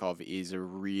Bobby Petkov is a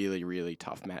really, really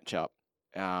tough matchup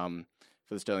for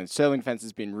the Stirling. Stirling defense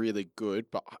has been really good,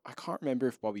 but I can't remember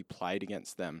if Bobby played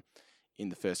against them in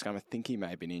the first game. I think he may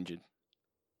have been injured.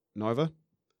 Nova?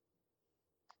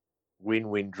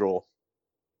 Win-win draw.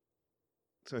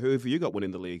 So who have you got winning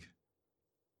the league?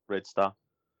 Red Star.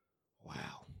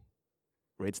 Wow.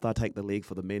 Red Star take the league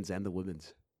for the men's and the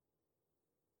women's.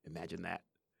 Imagine that.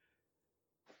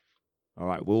 All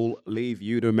right, we'll leave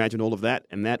you to imagine all of that,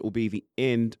 and that will be the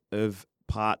end of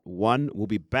part 1. We'll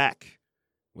be back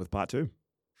with part 2.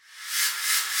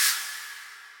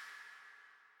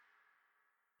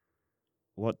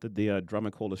 What did the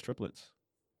drummer call us triplets?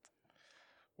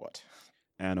 What?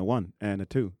 And a 1, and a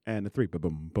 2, and a 3.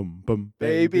 Boom, boom, boom.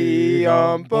 Baby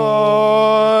on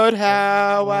board,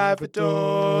 how I've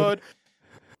adored.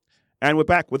 And we're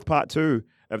back with part 2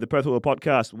 of the Perth Football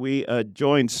Podcast. We are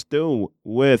joined still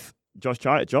with Josh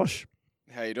Chyatt. Josh.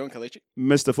 How you doing, Kalichi?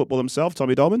 Mr. Football himself,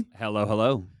 Tommy Dolman. Hello,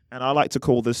 hello. And I like to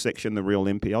call this section the real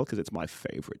NPL because it's my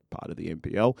favourite part of the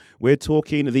NPL. We're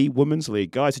talking the Women's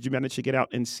League. Guys, did you manage to get out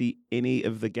and see any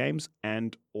of the games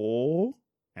and or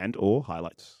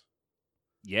highlights?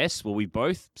 Yes, well, we've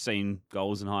both seen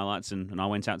goals and highlights, and I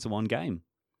went out to one game.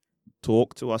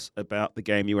 Talk to us about the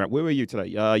game you were at. Where were you today?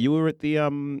 You were at the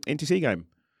NTC game.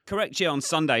 Correct, yeah, on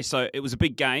Sunday. So it was a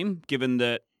big game, given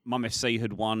that Mum FC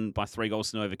had won by 3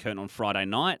 goals to no over Curtin on Friday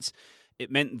night.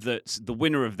 It meant that the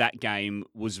winner of that game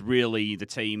was really the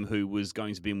team who was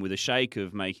going to be in with a shake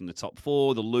of making the top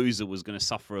 4. The loser was going to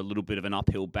suffer a little bit of an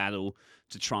uphill battle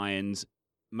to try and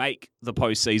make the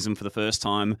postseason for the first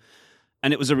time.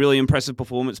 And it was a really impressive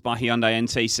performance by Hyundai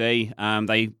NTC.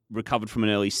 They recovered from an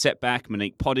early setback.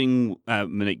 Monique Godding,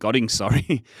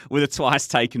 with a twice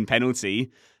taken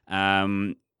penalty.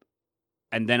 And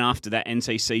then after that,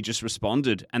 NTC just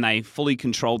responded, and they fully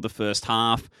controlled the first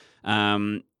half.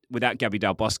 Without Gabby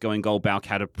Del Bosco in goal,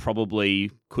 Balcatta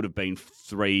probably could have been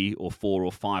 3 or 4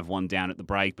 or 5-1 down at the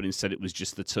break, but instead it was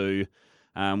just the 2.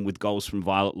 With goals from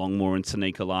Violet Longmore and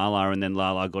Tanika Lala, and then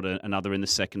Lala got another in the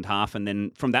second half. And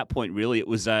then from that point, really, it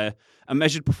was a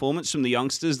measured performance from the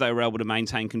youngsters. They were able to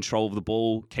maintain control of the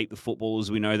ball, keep the football as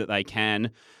we know that they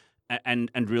can,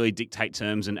 and really dictate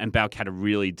terms. And Balcatta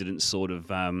really didn't sort of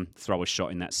throw a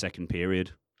shot in that second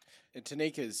period. And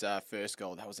Tanika's first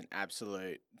goal, that was an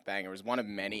absolute banger. It was one of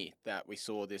many that we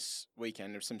saw this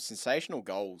weekend. There were some sensational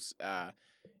goals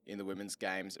in the women's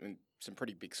games. I mean, some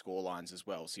pretty big score lines as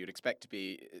well. So you'd expect to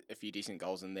be a few decent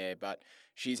goals in there, but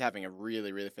she's having a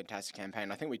really, really fantastic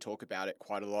campaign. I think we talk about it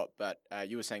quite a lot, but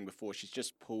you were saying before, she's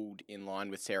just pulled in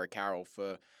line with Sarah Carroll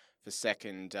for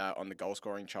second on the goal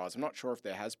scoring charts. I'm not sure if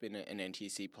there has been an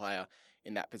NTC player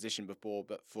in that position before,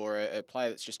 but for a player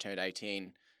that's just turned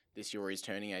 18 this year, or is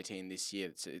turning 18 this year,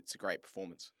 it's a great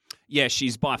performance. Yeah,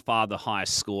 she's by far the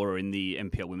highest scorer in the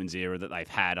NPL women's era that they've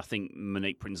had. I think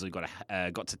Monique Prinsley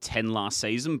got to 10 last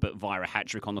season, but via a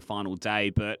hat-trick on the final day.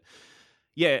 But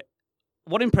yeah,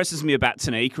 what impresses me about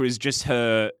Tanika is just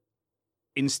her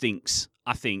instincts,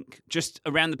 I think. Just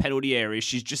around the penalty area,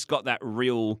 she's just got that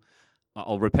real,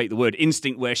 I'll repeat the word,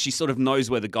 instinct where she sort of knows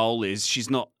where the goal is. She's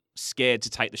not scared to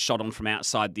take the shot on from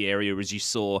outside the area, as you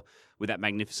saw with that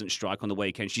magnificent strike on the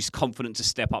weekend. She's confident to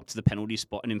step up to the penalty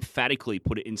spot and emphatically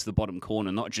put it into the bottom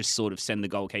corner, not just sort of send the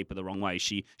goalkeeper the wrong way.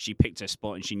 She picked her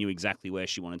spot and she knew exactly where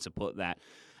she wanted to put that.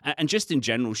 And just in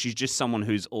general, she's just someone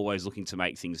who's always looking to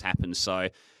make things happen. So,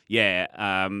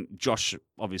 yeah, Josh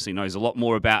obviously knows a lot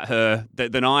more about her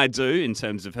than I do in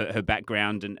terms of her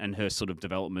background and her sort of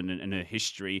development and her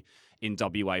history in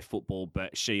WA football,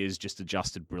 but she has just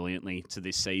adjusted brilliantly to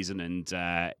this season, and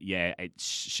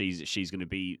she's going to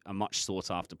be a much sought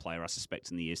after player, I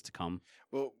suspect, in the years to come.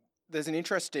 Well, there's an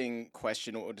interesting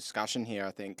question or discussion here,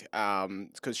 I think,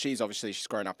 because she's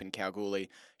grown up in Kalgoorlie.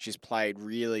 She's played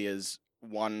really as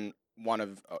one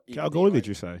of Kalgoorlie, did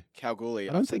you say? Kalgoorlie.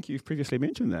 I don't think you've previously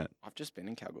mentioned that. I've just been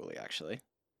in Kalgoorlie, actually.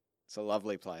 It's a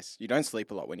lovely place. You don't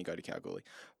sleep a lot when you go to Kalgoorlie,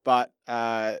 but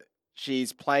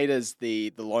she's played as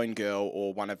the lone girl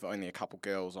or one of only a couple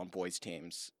girls on boys'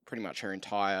 teams pretty much her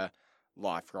entire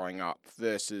life growing up,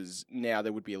 versus now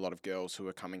there would be a lot of girls who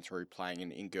are coming through playing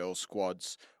in girls'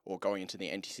 squads or going into the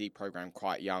NTC program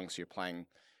quite young, so you're playing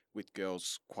with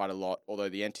girls quite a lot, although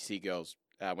the NTC girls,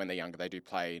 when they're younger, they do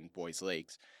play in boys'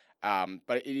 leagues.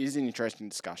 But it is an interesting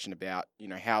discussion about,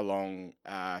 how long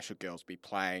should girls be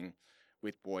playing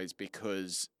with boys,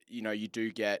 because, you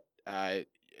do get a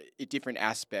different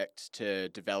aspect to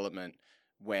development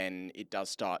when it does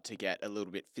start to get a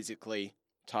little bit physically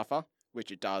tougher, which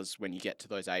it does when you get to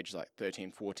those ages like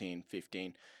 13, 14,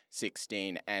 15,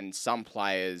 16. And some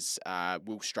players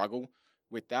will struggle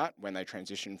with that when they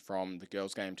transition from the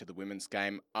girls' game to the women's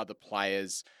game. Other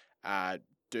players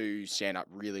do stand up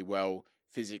really well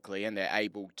physically, and they're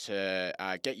able to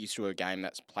get used to a game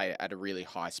that's played at a really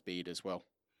high speed as well.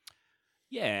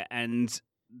 Yeah, and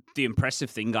the impressive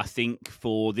thing, I think,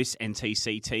 for this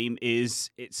NTC team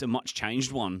is it's a much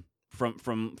changed one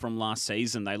from last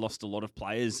season. They lost a lot of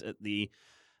players at the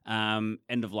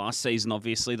end of last season,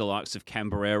 obviously, the likes of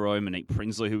Camberero, Monique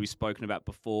Prinsley, who we've spoken about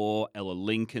before, Ella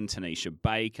Lincoln, Tanisha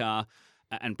Baker,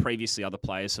 and previously other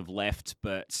players have left.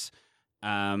 But,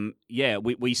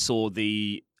 we saw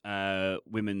the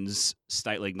women's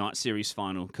State League Night Series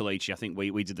final, Kalichi. I think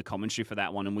we did the commentary for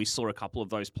that one, and we saw a couple of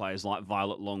those players like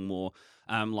Violet Longmore,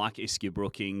 like Iskia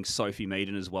Brooking, Sophie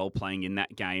Meaden as well playing in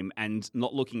that game, and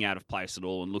not looking out of place at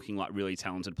all and looking like really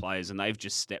talented players, and they've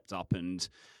just stepped up and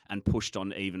pushed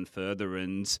on even further.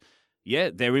 And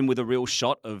yeah, they're in with a real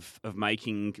shot of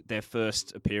making their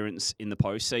first appearance in the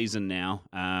postseason now,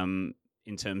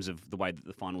 in terms of the way that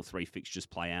the final three fixtures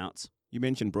play out. You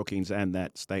mentioned Brookings and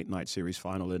that State Night Series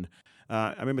final, and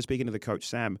I remember speaking to the coach,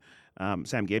 Sam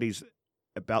Geddes,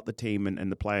 about the team and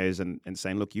the players and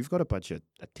saying, look, you've got a bunch of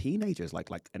teenagers,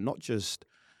 and not just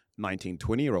 19,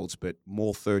 20-year-olds, but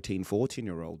more 13,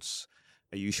 14-year-olds.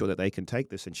 Are you sure that they can take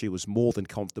this? And she was more than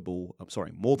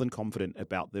confident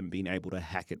about them being able to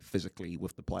hack it physically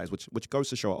with the players, which goes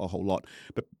to show a whole lot.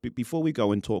 But before we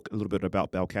go and talk a little bit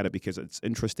about Balcatta, because it's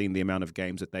interesting the amount of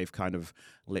games that they've kind of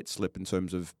let slip in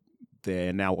terms of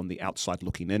they're now on the outside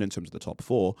looking in terms of the top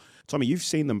four. Tommy, you've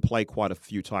seen them play quite a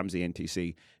few times, the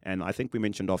NTC, and I think we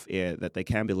mentioned off air that they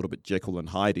can be a little bit Jekyll and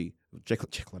Hyde in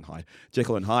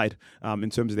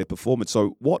terms of their performance.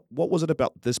 So what was it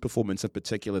about this performance in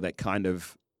particular that kind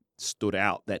of stood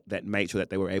out, that made sure that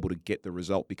they were able to get the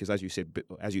result? Because as you said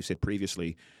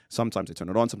previously, sometimes they turn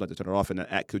it on, sometimes they turn it off, and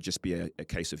that could just be a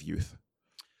case of youth.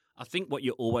 I think what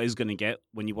you're always going to get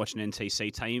when you watch an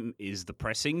NTC team is the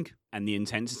pressing and the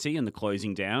intensity and the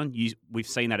closing down. We've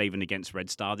seen that even against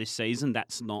Red Star this season.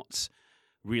 That's not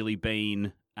really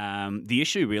been the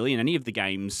issue, really, in any of the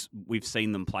games we've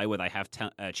seen them play where they have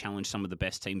challenged some of the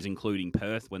best teams, including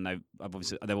Perth, when they've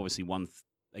obviously won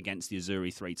against the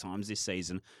Azuri 3 times this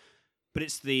season. But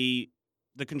it's the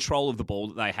control of the ball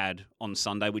that they had on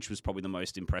Sunday, which was probably the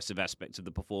most impressive aspect of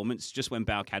the performance. Just when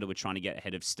Balcatta were trying to get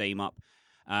ahead of steam up,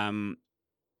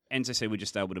 NTC were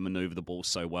just able to manoeuvre the ball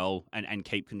so well and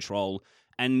keep control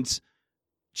and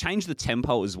change the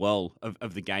tempo as well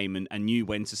of the game and knew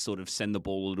when to sort of send the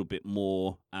ball a little bit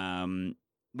more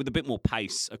with a bit more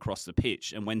pace across the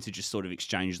pitch and when to just sort of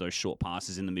exchange those short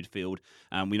passes in the midfield.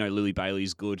 We know Lily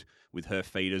Bailey's good with her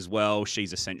feet as well.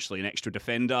 She's essentially an extra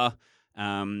defender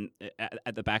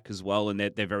at the back as well, and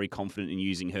they're very confident in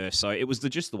using her. So it was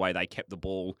just the way they kept the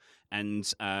ball, and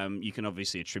you can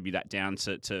obviously attribute that down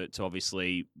to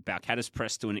obviously Balcatta's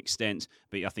press to an extent,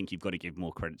 but I think you've got to give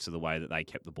more credit to the way that they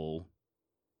kept the ball.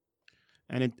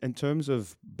 And in terms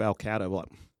of Balcatta,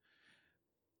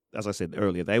 as I said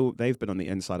earlier, they've been on the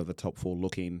inside of the top four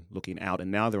looking out,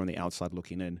 and now they're on the outside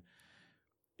looking in.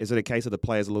 Is it a case of the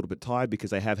players a little bit tired because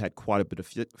they have had quite a bit of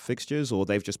fixtures, or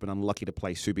they've just been unlucky to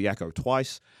play Subiaco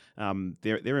twice?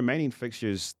 Their remaining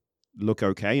fixtures look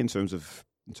okay in terms of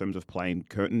playing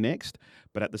Curtin next,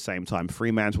 but at the same time,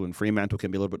 Fremantle can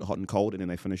be a little bit hot and cold, and then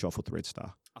they finish off with Red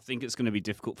Star. I think it's going to be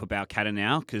difficult for Balcatta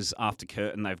now because after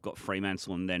Curtin, they've got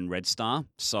Fremantle and then Red Star,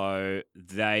 so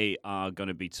they are going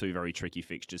to be two very tricky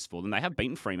fixtures for them. They have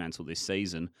beaten Fremantle this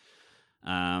season.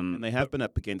 And they have been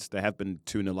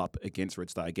 2-0 up against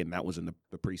Red Star. Again, that was in the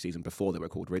preseason before they were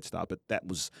called Red Star, but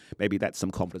that's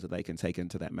some confidence that they can take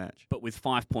into that match. But with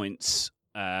 5 points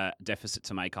deficit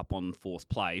to make up on fourth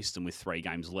place, and with 3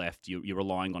 games left, you're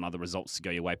relying on other results to go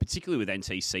your way, particularly with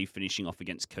NTC finishing off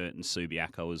against Curtin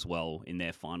Subiaco as well in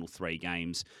their final 3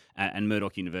 games. And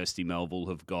Murdoch University Melville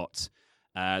have got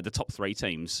the top 3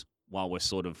 teams while we're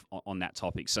sort of on that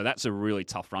topic. So that's a really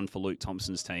tough run for Luke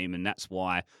Thompson's team, and that's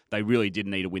why they really did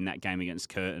need to win that game against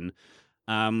Curtin.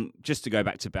 Just to go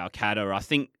back to Balcatta, I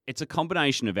think it's a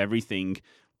combination of everything.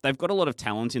 They've got a lot of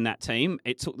talent in that team.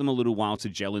 It took them a little while to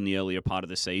gel in the earlier part of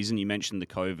the season. You mentioned the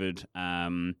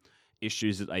COVID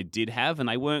issues that they did have, and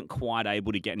they weren't quite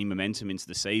able to get any momentum into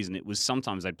the season. It was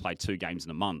sometimes they'd play 2 games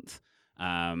in a month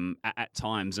at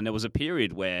times, and there was a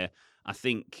period where I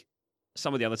think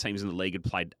some of the other teams in the league had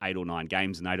played 8 or 9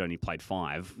 games, and they'd only played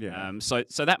 5. Yeah. So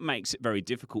that makes it very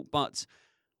difficult, but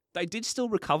they did still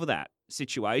recover that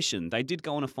situation. They did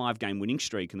go on a 5-game winning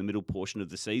streak in the middle portion of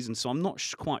the season, so I'm not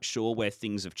quite sure where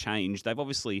things have changed. They've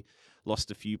obviously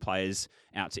lost a few players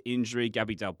out to injury.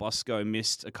 Gabby Del Bosco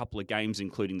missed a couple of games,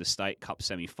 including the State Cup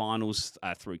semi-finals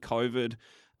through COVID.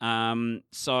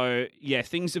 So, yeah,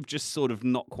 things have just sort of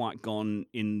not quite gone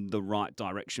in the right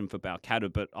direction for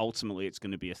Balcatta, but ultimately it's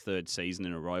going to be a 3rd season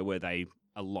in a row where they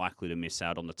are likely to miss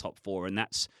out on the top 4, and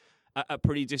that's a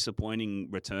pretty disappointing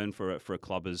return for a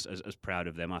club as proud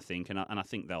of them, I think, and I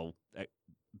think they'll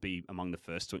be among the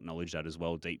first to acknowledge that as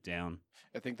well deep down.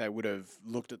 I think they would have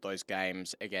looked at those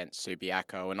games against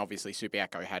Subiaco, and obviously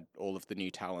Subiaco had all of the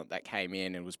new talent that came in,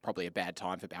 and it was probably a bad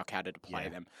time for Balcatta to play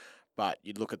them. But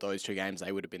you'd look at those 2 games,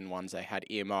 they would have been ones they had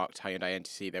earmarked. Hyundai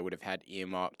NTC, they would have had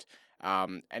earmarked.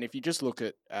 And if you just look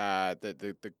at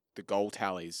the goal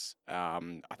tallies, I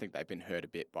think they've been hurt a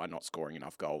bit by not scoring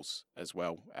enough goals as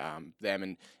well.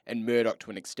 Them and Murdoch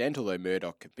to an extent, although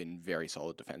Murdoch have been very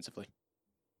solid defensively.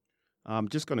 I'm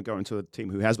just going to go into a team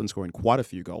who has been scoring quite a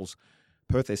few goals.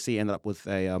 Perth SC ended up with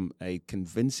a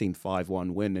convincing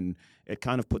 5-1 win, and it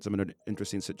kind of puts them in an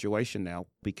interesting situation now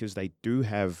because they do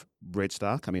have Red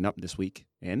Star coming up this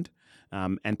weekend,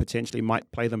 and potentially might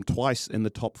play them twice in the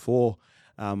top 4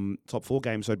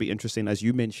 games. So it'd be interesting, as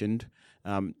you mentioned,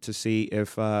 to see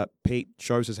if Pete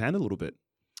shows his hand a little bit.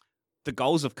 The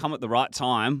goals have come at the right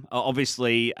time.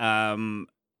 Obviously, some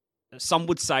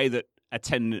would say that a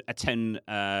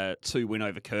 10-2 win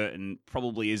over Curtin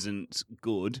probably isn't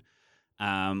good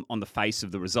on the face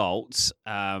of the results,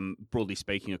 broadly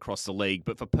speaking, across the league.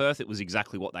 But for Perth, it was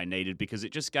exactly what they needed because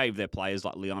it just gave their players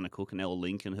like Liana Cook and Ella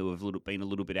Lincoln, who have been a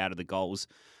little bit out of the goals,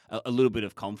 a little bit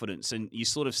of confidence. And you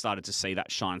sort of started to see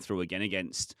that shine through again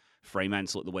against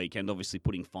Fremantle at the weekend, obviously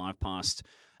putting 5 past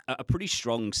a pretty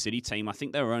strong City team. I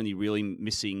think they were only really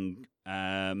missing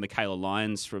Michaela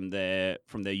Lyons from their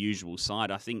usual side.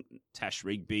 I think Tash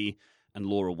Rigby and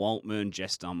Laura Waltman,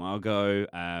 Jess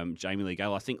Dalmago, Jamie Lee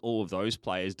Gale, I think all of those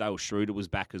players, Dale Schroeder was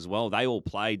back as well. They all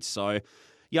played. So,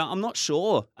 yeah, I'm not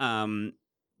sure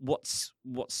what's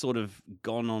sort of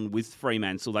gone on with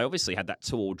Fremantle. They obviously had that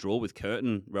 2-2 draw with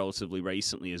Curtin relatively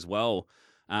recently as well.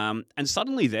 And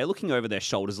suddenly they're looking over their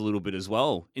shoulders a little bit as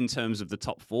well in terms of the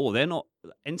top 4.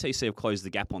 NTC have closed the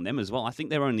gap on them as well. I think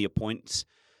they're only a point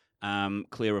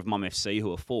clear of Mum FC,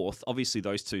 who are 4th. Obviously,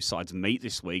 those 2 sides meet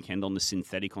this weekend on the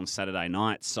synthetic on Saturday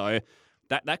night. So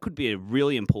that could be a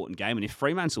really important game. And if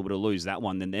Fremantle were to lose that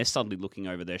one, then they're suddenly looking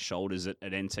over their shoulders at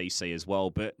NTC as well.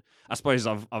 But I suppose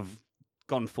I've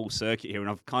gone full circuit here, and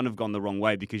I've kind of gone the wrong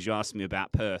way because you asked me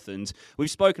about Perth, and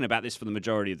we've spoken about this for the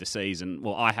majority of the season.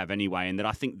 Well, I have anyway, and that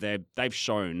I think they've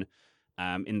shown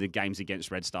in the games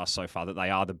against Red Star so far that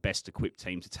they are the best equipped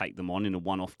team to take them on in a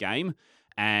one-off game.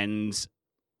 And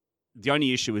the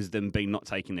only issue is them not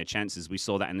taking their chances. We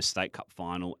saw that in the State Cup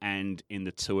final and in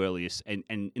the 2 earliest and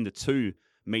in the 2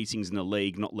 meetings in the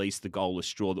league, not least the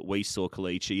goalless draw that we saw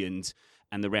Kalichi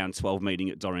and the round 12 meeting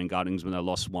at Dorrien Gardens when they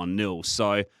lost 1-0.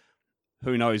 So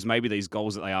who knows? Maybe these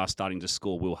goals that they are starting to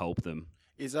score will help them.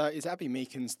 Is Abby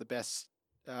Meekins the best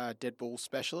dead ball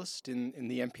specialist in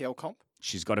the NPL comp?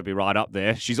 She's got to be right up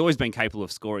there. She's always been capable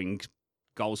of scoring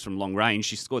goals from long range.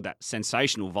 She scored that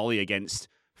sensational volley against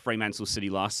Fremantle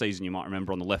City last season, you might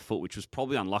remember, on the left foot, which was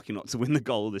probably unlucky not to win the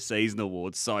Goal of the Season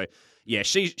award. So, yeah,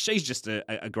 she's just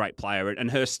a great player, and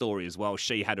her story as well.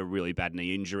 She had a really bad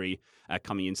knee injury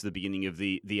coming into the beginning of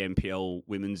the NPL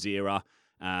women's era,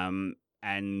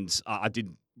 and I did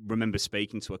remember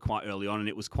speaking to her quite early on, and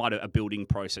it was quite a building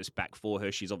process back for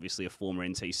her. She's obviously a former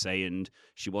NTC, and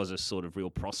she was a sort of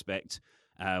real prospect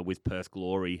with Perth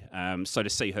Glory. So to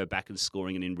see her back and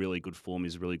scoring and in really good form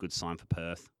is a really good sign for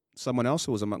Perth. Someone else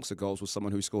who was amongst the goals was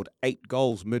someone who scored 8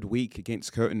 goals midweek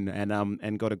against Curtin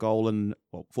and got a goal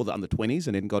for the under-20s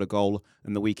and then got a goal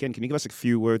in the weekend. Can you give us a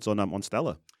few words on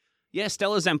Stella? Yeah,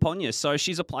 Stella Zampogna. So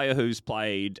she's a player who's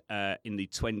played in the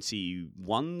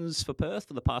 21s for Perth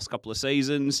for the past couple of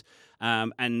seasons,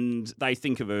 and they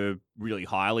think of her really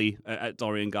highly at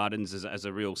Dorrien Gardens as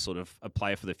a real sort of a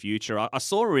player for the future. I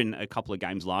saw her in a couple of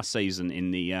games last season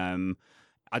in the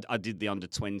I did the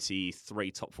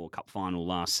under-23 Top 4 Cup final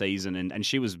last season, and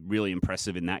she was really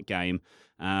impressive in that game.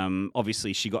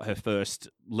 Obviously, she got her first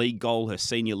league goal, her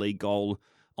senior league goal,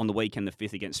 on the weekend, the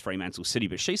 5th against Fremantle City,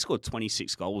 but she scored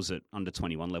 26 goals at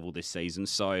under-21 level this season,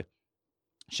 so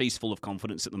she's full of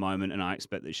confidence at the moment, and I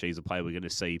expect that she's a player we're going to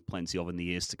see plenty of in the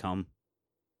years to come.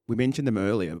 We mentioned them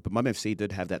earlier, but Mum FC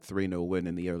did have that 3-0 win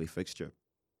in the early fixture,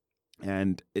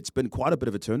 and it's been quite a bit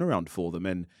of a turnaround for them,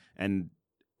 and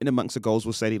in amongst the goals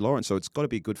was Sadie Lawrence, so it's got to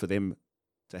be good for them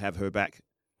to have her back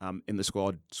in the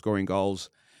squad, scoring goals,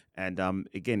 and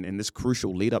again, in this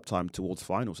crucial lead-up time towards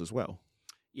finals as well.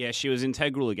 Yeah, she was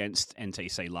integral against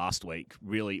NTC last week.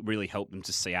 Really helped them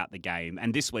to see out the game.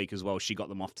 And this week as well, she got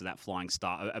them off to that flying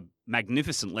start. A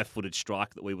magnificent left-footed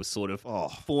strike that we were sort of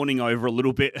fawning over a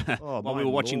little bit while we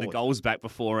were watching the goals back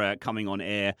before coming on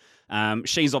air.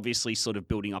 She's obviously sort of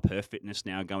building up her fitness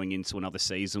now going into another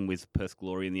season with Perth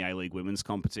Glory in the A-League Women's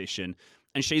competition.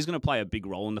 And she's going to play a big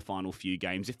role in the final few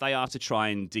games. If they are to try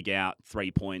and dig out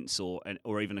 3 points or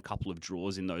even a couple of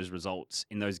draws in those results,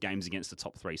 in those games against the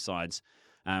top 3 sides,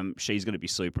 she's going to be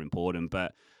super important.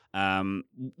 But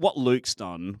what Luke's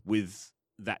done with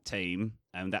that team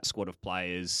and that squad of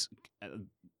players,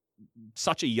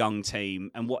 such a young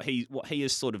team, and what he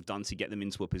has sort of done to get them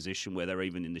into a position where they're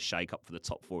even in the shake-up for the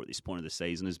top 4 at this point of the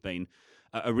season has been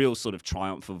a real sort of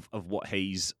triumph of what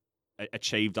he's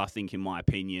achieved, I think, in my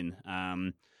opinion.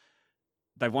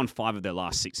 They've won 5 of their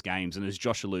last 6 games, and as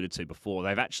Josh alluded to before,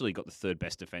 they've actually got the 3rd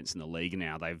best defence in the league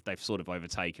now. They've sort of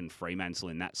overtaken Fremantle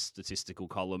in that statistical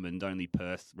column, and only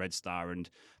Perth, Red Star, and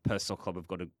Perth Soccer Club have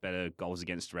got a better goals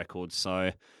against record.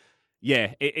 So,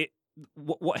 yeah,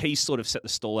 what he's sort of set the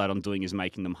stall out on doing is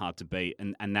making them hard to beat,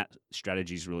 and that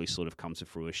strategy's really sort of come to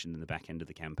fruition in the back end of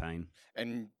the campaign.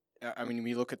 And I mean,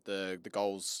 we look at the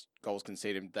goals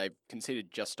conceded. They've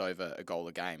conceded just over a goal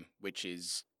a game, which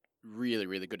is really,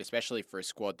 really good, especially for a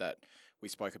squad that we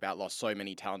spoke about lost so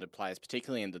many talented players,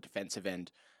 particularly in the defensive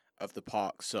end of the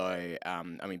park. So,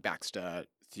 I mean, Baxter,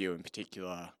 Thew in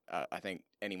particular, I think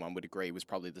anyone would agree was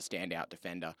probably the standout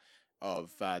defender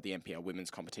of the NPL women's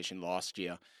competition last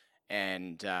year.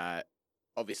 And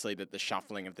obviously the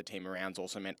shuffling of the team around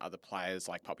also meant other players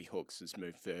like Poppy Hooks has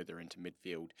moved further into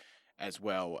midfield as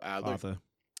well.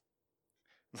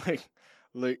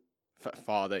 Luke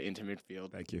Father into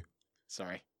midfield. Thank you.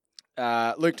 Sorry.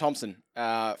 Luke Thompson,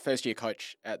 first-year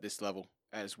coach at this level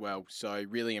as well. So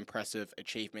really impressive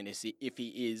achievement if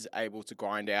he is able to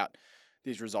grind out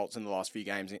these results in the last few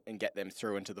games and get them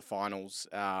through into the finals.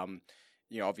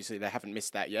 Obviously they haven't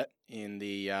missed that yet in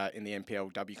the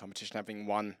NPLW competition, having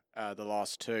won the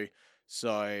last 2.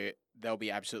 So they'll be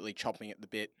absolutely chopping at the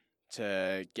bit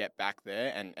to get back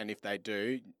there. And if they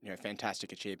do,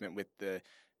 fantastic achievement with the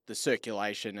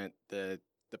circulation and the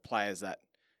players that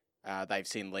they've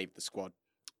seen leave the squad.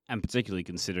 And particularly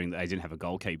considering that they didn't have a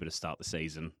goalkeeper to start the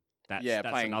season. That's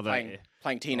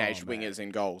playing teenage wingers in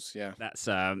goals. Yeah, that's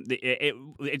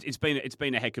it's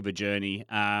been a heck of a journey.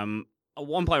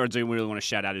 One player I do really want to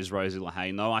shout out is Rosie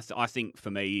Lahane, though. I think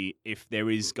for me, if there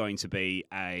is going to be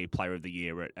a Player of the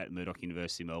Year at Murdoch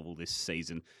University Melville this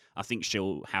season, I think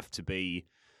she'll have to be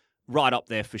right up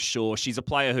there for sure. She's a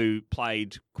player who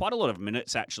played quite a lot of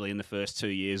minutes actually in the first 2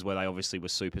 years where they obviously were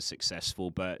super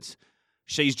successful, but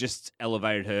she's just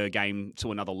elevated her game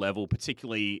to another level,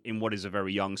 particularly in what is a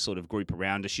very young sort of group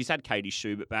around her. She's had Katie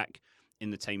Schubert back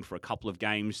in the team for a couple of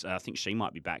games. I think she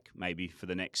might be back maybe for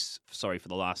the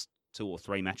last 2 or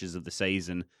 3 matches of the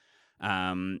season,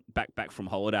 back from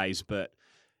holidays. But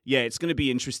yeah, it's going to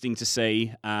be interesting to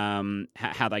see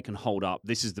how they can hold up.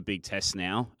 This is the big test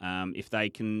now. If they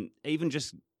can even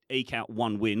just eke out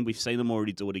one win, we've seen them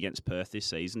already do it against Perth this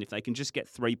season. If they can just get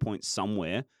 3 points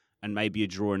somewhere and maybe a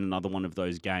draw in another one of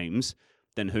those games,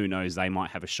 then who knows, they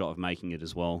might have a shot of making it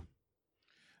as well.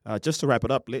 Just to wrap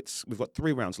it up, we've got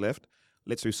 3 rounds left.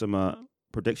 Let's do some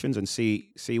predictions and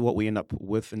see what we end up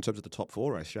with in terms of the top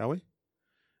 4 race, shall we?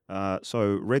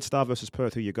 So Red Star versus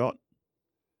Perth, who you got?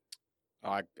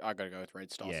 I got to go with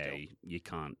Red Star. Yeah, still. You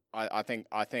can't. I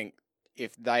think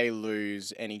if they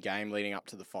lose any game leading up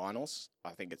to the finals,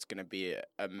 I think it's going to be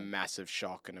a massive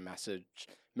shock and a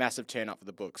massive turn up for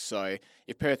the books. So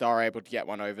if Perth are able to get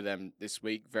one over them this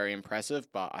week, very impressive.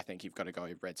 But I think you've got to go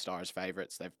with Red Star as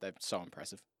favourites. They're so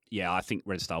impressive. Yeah, I think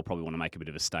Red Star will probably want to make a bit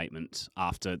of a statement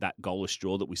after that goalless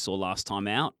draw that we saw last time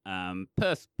out.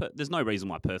 Perth, there's no reason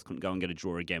why Perth couldn't go and get a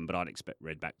draw again, but I'd expect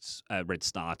Red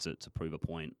Star to prove a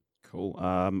point. Cool.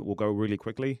 We'll go really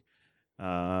quickly.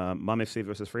 Mum FC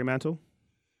versus Fremantle.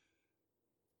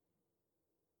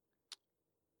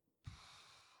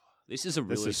 This is a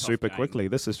really This is tough super game. quickly.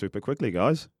 This is super quickly,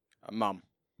 guys. Mum.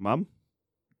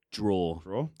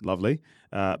 Draw. Lovely.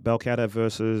 Balcatta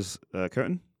versus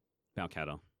Curtin.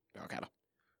 Balcatta.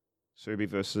 Subi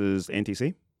versus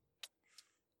NTC.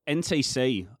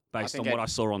 NTC, based on think what I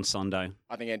saw on Sunday.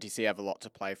 I think NTC have a lot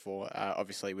to play for.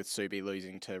 Obviously, with Subi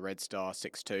losing to Red Star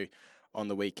 6-2 on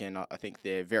the weekend, I think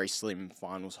their very slim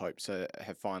finals hopes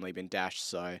have finally been dashed.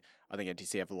 So I think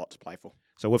NTC have a lot to play for.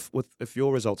 So if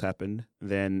your results happen,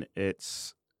 then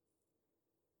it's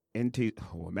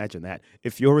Oh, imagine that.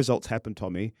 If your results happen,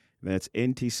 Tommy, then it's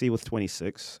NTC with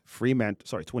 26,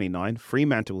 29,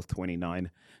 Fremantle with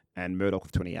 29, and Murdoch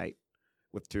with 28,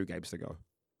 with 2 games to go.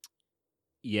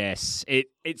 Yes,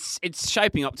 it's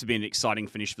shaping up to be an exciting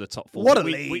finish for the top 4. What a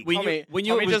league.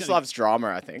 Tommy just loves drama,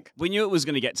 I think. We knew it was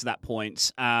going to get to that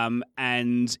point.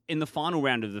 And in the final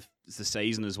round of the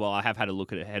season as well, I have had a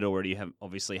look at it ahead already,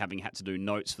 obviously having had to do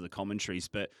notes for the commentaries,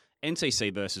 but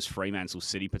NTC versus Fremantle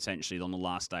City potentially on the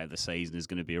last day of the season is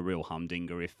going to be a real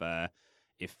humdinger if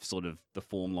sort of the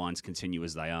form lines continue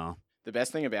as they are. The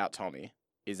best thing about Tommy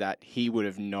is that he would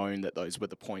have known that those were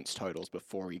the points totals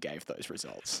before he gave those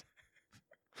results.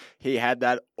 He had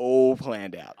that all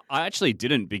planned out. I actually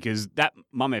didn't, because that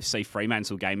Mum FC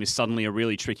Fremantle game is suddenly a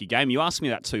really tricky game. You asked me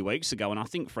that 2 weeks ago, and I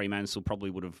think Fremantle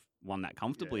probably would have won that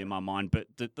comfortably in my mind, but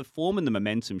the form and the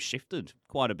momentum shifted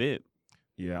quite a bit.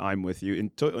 Yeah, I'm with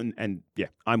you.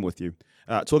 I'm with you.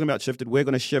 Talking about shifted, we're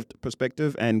going to shift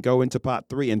perspective and go into part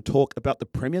 3 and talk about the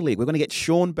Premier League. We're going to get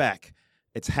Sean back.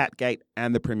 It's Hatgate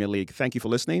and the Premier League. Thank you for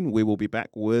listening. We will be back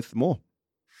with more.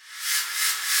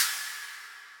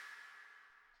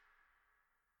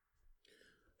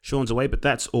 Sean's away, but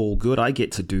that's all good. I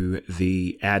get to do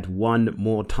the ad one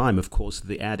more time. Of course,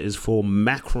 the ad is for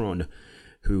Macron,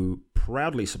 who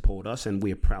proudly support us, and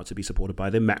we are proud to be supported by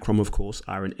them. Macron, of course,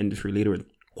 are an industry leader and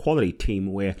quality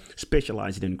teamwear,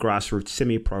 specializing in grassroots,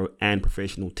 semi-pro, and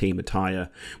professional team attire.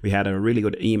 We had a really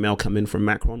good email come in from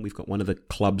Macron. We've got one of the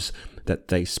clubs that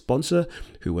they sponsor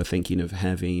who are thinking of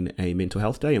having a mental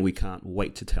health day, and we can't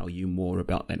wait to tell you more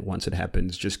about that once it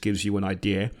happens. Just gives you an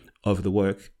idea of the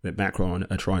work that Macron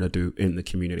are trying to do in the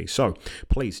community. So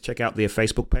please check out their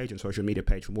Facebook page and social media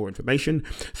page for more information.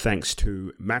 Thanks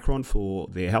to Macron for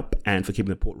their help and for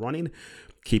keeping the pod running.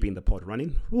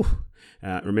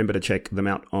 Remember to check them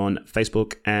out on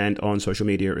Facebook and on social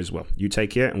media as well. You take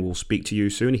care, and we'll speak to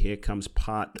you soon. Here comes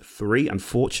part 3.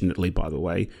 Unfortunately, by the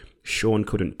way, Sean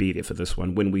couldn't be there for this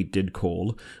one. When we did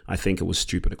call, I think it was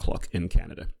stupid o'clock in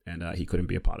Canada, and he couldn't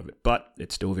be a part of it. But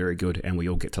it's still very good, and we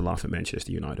all get to laugh at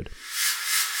Manchester United.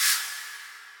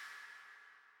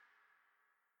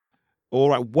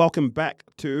 All right, welcome back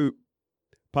to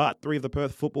part 3 of the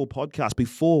Perth Football Podcast.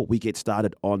 Before we get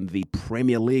started on the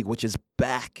Premier League, which is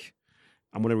back,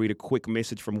 I'm going to read a quick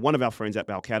message from one of our friends at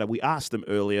Balcatta. We asked them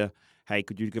earlier, hey,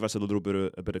 could you give us a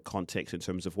bit of context in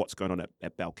terms of what's going on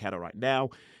at Balcatta right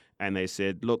now? And they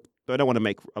said, look, they don't want to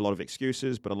make a lot of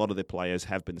excuses, but a lot of their players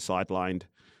have been sidelined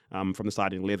from the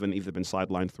starting 11, either been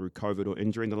sidelined through COVID or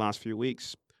injury in the last few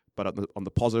weeks. But on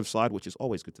the positive side, which is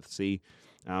always good to see,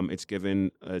 it's given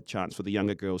a chance for the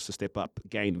younger girls to step up,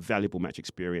 gain valuable match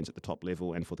experience at the top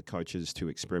level, and for the coaches to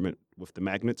experiment with the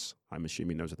magnets. I'm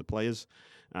assuming those are the players.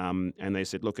 And they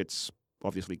said, look, it's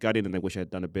obviously gutting, and they wish they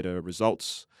had done a better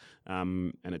results.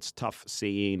 And it's tough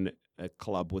seeing a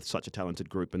club with such a talented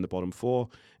group in the bottom 4.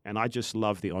 And I just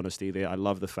love the honesty there. I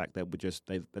love the fact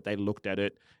that they looked at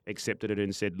it, accepted it,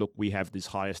 and said, look, we have this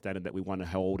higher standard that we want to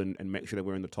hold and make sure that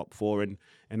we're in the top 4. And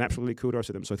absolutely kudos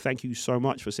to them. So thank you so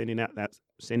much for sending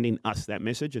us that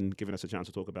message and giving us a chance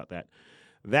to talk about that.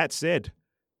 That said,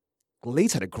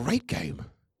 Leeds had a great game.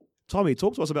 Tommy,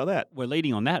 talk to us about that. We're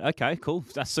leading on that. Okay, cool.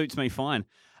 That suits me fine.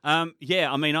 I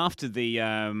mean, after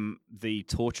the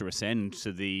torturous end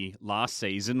to the last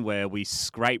season where we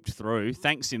scraped through,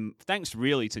 thanks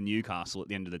really to Newcastle at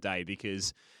the end of the day,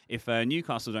 because if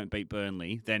Newcastle don't beat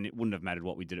Burnley, then it wouldn't have mattered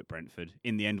what we did at Brentford.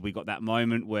 In the end, we got that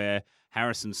moment where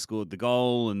Harrison scored the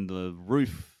goal and the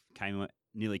roof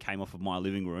nearly came off of my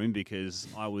living room because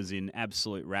I was in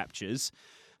absolute raptures.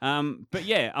 But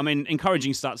yeah, I mean,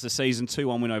 encouraging start to the season,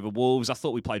 2-1 win over Wolves. I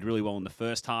thought we played really well in the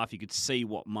first half. You could see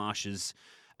what Marsh's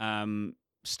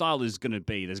style is going to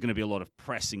be. There's going to be a lot of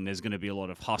pressing. There's going to be a lot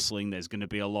of hustling. There's going to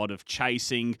be a lot of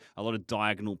chasing, a lot of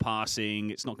diagonal passing.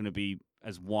 It's not going to be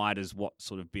as wide as what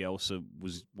sort of Bielsa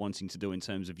was wanting to do in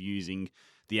terms of using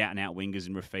the out-and-out wingers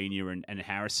in Rafinha and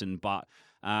Harrison. But,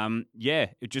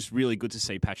 it's just really good to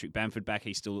see Patrick Bamford back.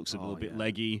 He still looks a little bit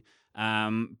leggy.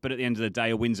 But at the end of the day,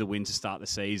 a win's a win to start the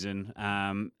season,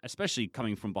 especially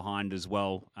coming from behind as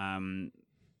well.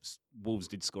 Wolves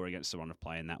did score against the run of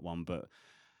play in that one. But,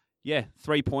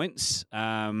 3 points.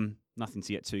 Nothing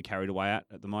to get too carried away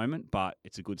at the moment, but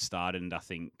it's a good start. And I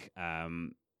think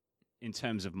in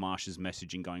terms of Marsh's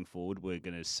messaging going forward, we're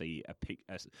going to see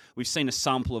we've seen a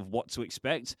sample of what to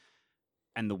expect,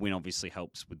 and the win obviously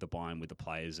helps with the buy-in with the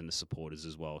players and the supporters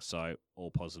as well. So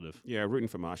all positive. Yeah, rooting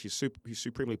for Marsh. He's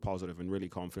supremely positive and really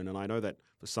confident. And I know that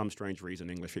for some strange reason,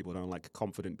 English people don't like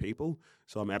confident people.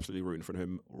 So I'm absolutely rooting for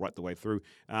him right the way through.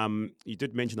 You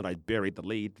did mention that I buried the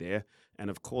lead there. And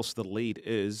of course, the lead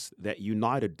is that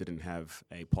United didn't have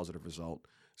a positive result.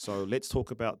 So let's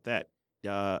talk about that.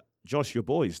 Josh, your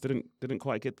boys didn't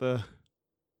quite get the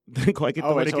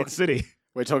win against City.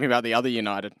 We're talking about the other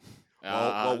United.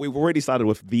 Well, we've already started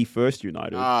with the first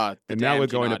United, and now we're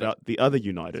going about the other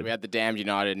United. So we had the damned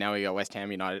United, now we got West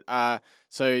Ham United. I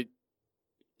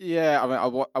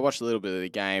watched a little bit of the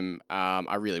game.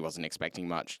 I really wasn't expecting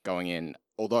much going in,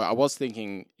 although I was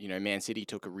thinking, Man City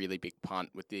took a really big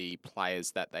punt with the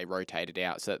players that they rotated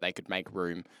out so that they could make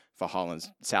room for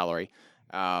Haaland's salary.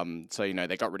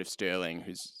 They got rid of Sterling,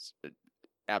 who's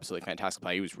absolutely fantastic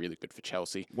player. He was really good for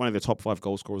Chelsea. One of the top 5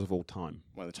 goal scorers of all time.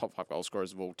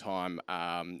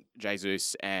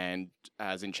 Jesus and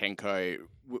Zinchenko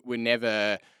were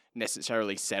never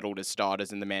necessarily settled as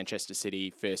starters in the Manchester City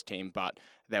first team, but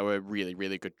they were really,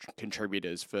 really good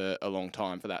contributors for a long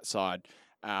time for that side.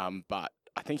 But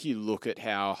I think you look at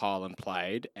how Haaland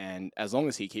played, and as long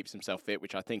as he keeps himself fit,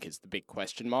 which I think is the big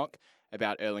question mark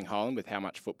about Erling Haaland with how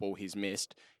much football he's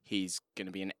missed, he's going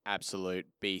to be an absolute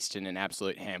beast and an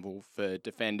absolute handful for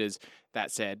defenders.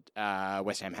 That said,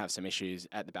 West Ham have some issues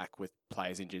at the back with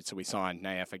players injured, so we signed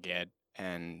Naya Faged,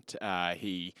 and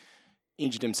he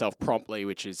injured himself promptly,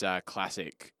 which is a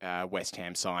classic West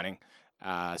Ham signing.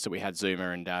 So we had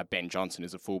Zuma and Ben Johnson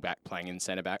as a fullback playing in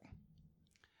centre-back.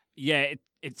 Yeah,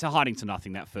 it's a hiding to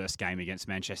nothing, that first game against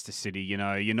Manchester City. Your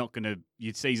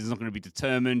season's not going to be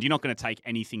determined. You're not going to take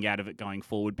anything out of it going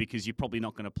forward because you're probably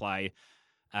not going to play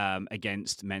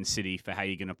against Man City for how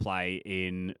you're going to play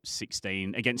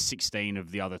against 16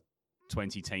 of the other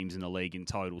 20 teams in the league in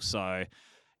total. So,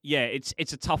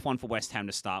 it's a tough one for West Ham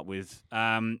to start with.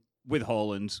 With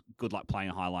Haaland, good luck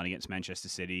playing a high line against Manchester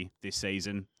City this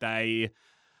season.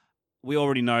 We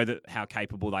already know that how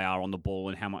capable they are on the ball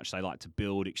and how much they like to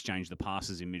build, exchange the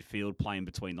passes in midfield, play in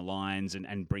between the lines,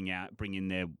 and bring in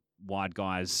their wide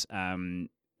guys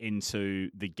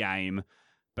into the game.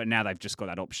 But now they've just got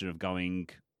that option of going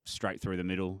straight through the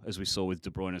middle, as we saw with De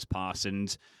Bruyne's pass.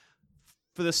 And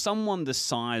for someone the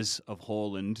size of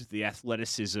Haaland, the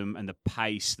athleticism and the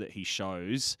pace that he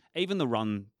shows, even the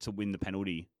run to win the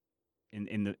penalty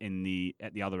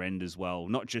at the other end as well.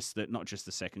 Not just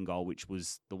the second goal, which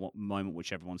was the moment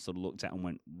which everyone sort of looked at and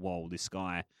went, "Whoa, this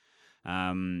guy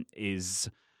is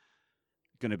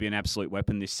going to be an absolute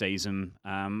weapon this season."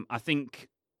 I think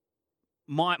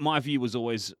my view was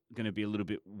always going to be a little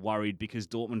bit worried because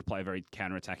Dortmund play a very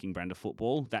counter-attacking brand of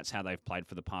football. That's how they've played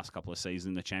for the past couple of seasons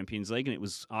in the Champions League,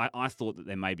 and I thought that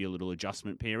there may be a little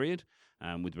adjustment period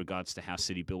with regards to how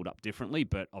City build up differently,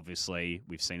 but obviously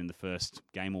we've seen in the first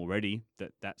game already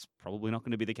that that's probably not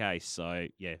going to be the case. So,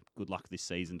 good luck this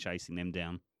season chasing them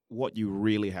down. What you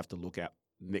really have to look at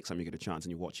next time you get a chance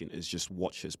and you're watching is just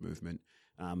watch his movement.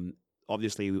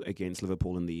 Obviously, against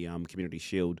Liverpool in the Community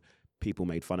Shield, people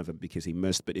made fun of him because he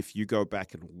missed, but if you go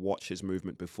back and watch his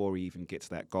movement before he even gets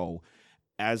that goal,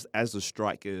 as the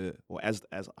striker, or as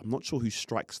I'm not sure who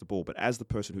strikes the ball, but as the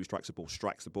person who strikes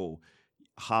the ball,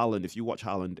 Haaland, if you watch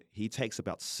Haaland, he takes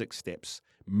about 6 steps,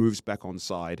 moves back on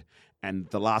side, and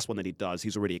the last one that he does,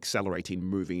 he's already accelerating,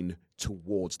 moving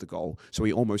towards the goal. So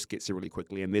he almost gets there really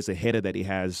quickly. And there's a header that he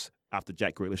has after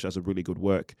Jack Grealish does a really good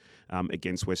work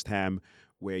against West Ham,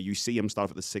 where you see him start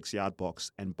at the 6-yard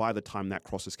box, and by the time that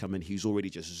cross has come in, he's already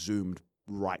just zoomed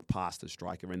right past the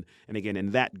striker. And again,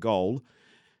 in that goal,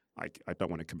 I don't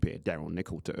want to compare Darryl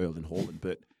Nicol to Erling Haaland,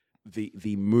 but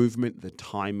the movement, the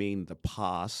timing, the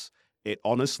pass, it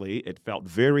felt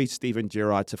very Steven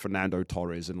Gerrard to Fernando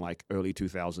Torres in early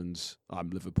 2000s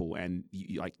Liverpool, and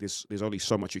there's only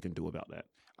so much you can do about that.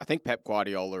 I think Pep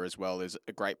Guardiola as well is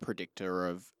a great predictor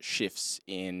of shifts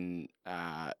in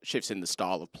the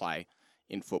style of play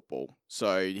in football.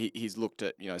 So he's looked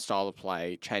at style of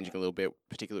play changing a little bit,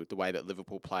 particularly with the way that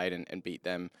Liverpool played and beat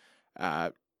them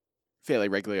fairly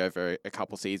regularly over a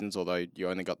couple seasons, although you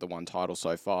only got the one title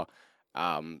so far.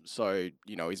 So,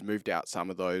 he's moved out some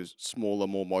of those smaller,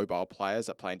 more mobile players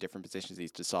that play in different positions.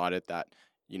 He's decided that,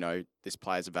 this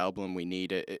player's available and we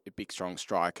need a big, strong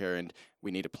striker, and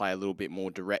we need to play a little bit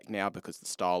more direct now because the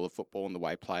style of football and the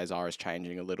way players are is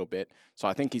changing a little bit. So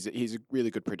I think he's a really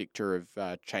good predictor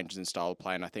of changes in style of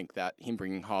play, and I think that him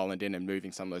bringing Haaland in and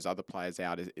moving some of those other players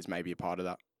out is maybe a part of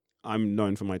that. I'm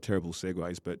known for my terrible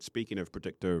segues, but speaking of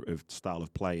predictor of style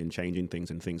of play and changing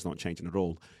things and things not changing at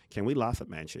all, can we laugh at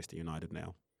Manchester United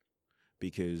now?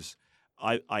 Because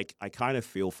I kind of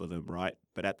feel for them, right?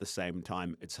 But at the same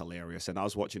time, it's hilarious. And I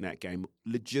was watching that game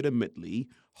legitimately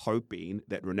hoping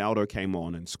that Ronaldo came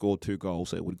on and scored 2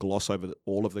 goals. It would gloss over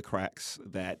all of the cracks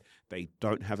that they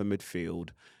don't have a midfield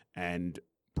and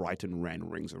Brighton ran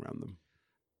rings around them.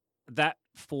 That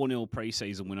 4-0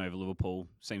 pre-season win over Liverpool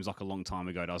seems like a long time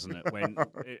ago, doesn't it? When,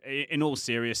 in all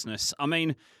seriousness, I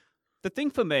mean, the thing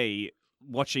for me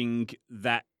watching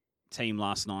that team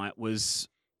last night was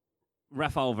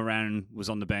Rafael Varane was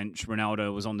on the bench,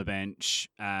 Ronaldo was on the bench,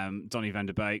 Donny van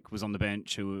der Beek was on the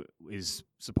bench, who is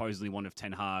supposedly one of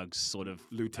Ten Hag's sort of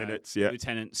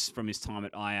lieutenants from his time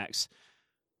at Ajax.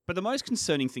 But the most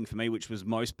concerning thing for me, which was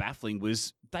most baffling,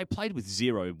 was they played with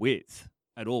zero width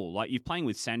at all. Like, you're playing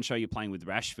with Sancho, you're playing with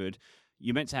Rashford.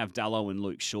 You're meant to have Dalot and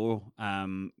Luke Shaw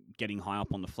getting high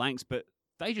up on the flanks, but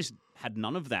they just had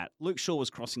none of that. Luke Shaw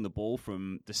was crossing the ball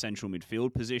from the central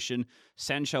midfield position.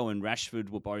 Sancho and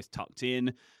Rashford were both tucked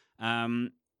in.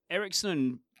 Eriksen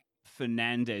and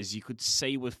Fernandes, you could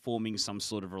see, were forming some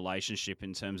sort of relationship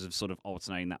in terms of sort of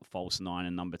alternating that false 9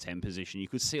 and number 10 position. You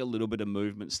could see a little bit of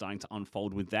movement starting to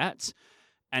unfold with that.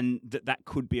 And that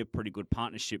could be a pretty good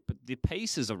partnership. But the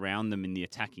pieces around them in the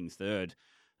attacking third,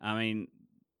 I mean,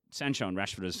 Sancho and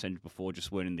Rashford, as said before,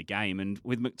 just weren't in the game. And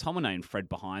with McTominay and Fred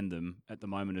behind them at the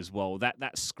moment as well,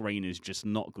 that screen is just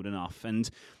not good enough. And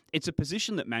it's a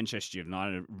position that Manchester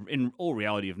United, in all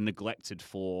reality, have neglected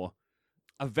for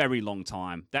a very long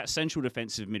time. That central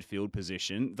defensive midfield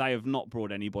position, they have not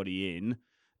brought anybody in.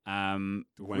 Want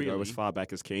to go as far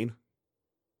back as Keane?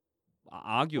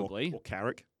 Arguably. Or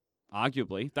Carrick?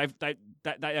 Arguably.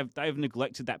 They've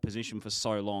neglected that position for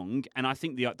so long. And I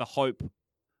think the hope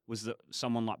was that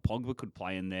someone like Pogba could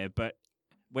play in there. But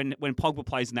when Pogba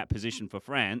plays in that position for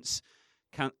France,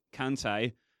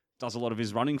 Kante does a lot of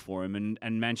his running for him,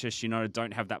 and Manchester United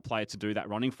don't have that player to do that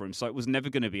running for him. So it was never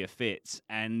going to be a fit.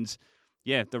 And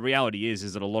yeah, the reality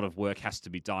is that a lot of work has to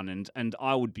be done. And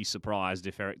I would be surprised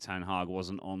if Erik ten Hag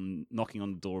wasn't knocking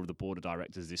on the door of the board of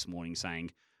directors this morning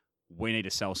saying, we need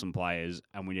to sell some players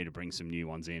and we need to bring some new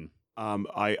ones in.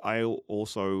 I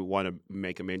also want to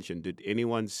make a mention. Did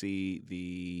anyone see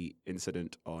the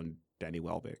incident on Danny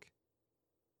Welbeck?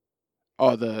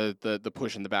 Oh, the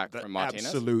push in the back from Martinez?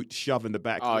 Absolute shove in the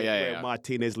back. Oh, where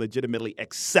Martinez legitimately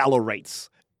accelerates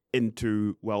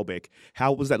into Welbeck.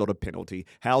 How was that not a penalty?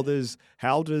 How does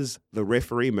the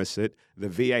referee miss it, the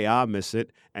VAR miss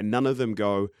it, and none of them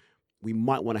go, we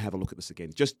might want to have a look at this again.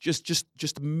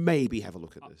 Just maybe have a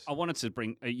look at this. I wanted to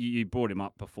bring, you brought him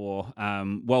up before.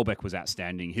 Welbeck was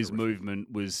outstanding. His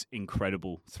movement was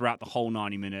incredible throughout the whole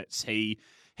 90 minutes. He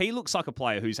looks like a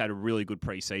player who's had a really good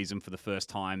preseason for the first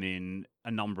time in a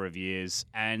number of years.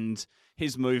 And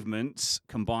his movements,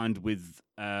 combined with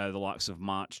the likes of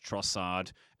March,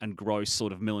 Trossard, and Gross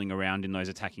sort of milling around in those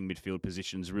attacking midfield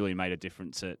positions, really made a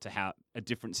difference a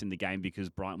difference in the game, because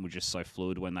Brighton were just so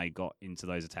fluid when they got into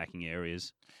those attacking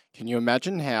areas. Can you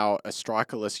imagine how a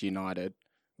strikerless United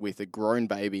with a grown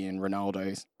baby and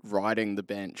Ronaldo riding the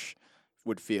bench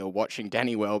would feel watching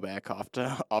Danny Welbeck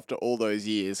after all those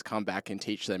years come back and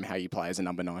teach them how you play as a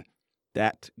number 9?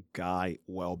 That guy,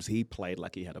 Welbs, he played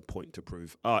like he had a point to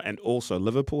prove. And also,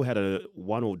 Liverpool had a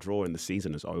 1-1 draw and the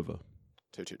season is over.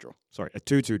 2-2 draw. Sorry, a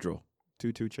 2-2 draw.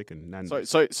 2-2 chicken.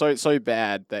 So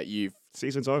bad that you've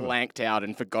season's over. Blanked out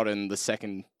and forgotten the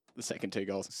second 2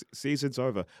 goals. Season's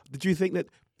over. Did you think that,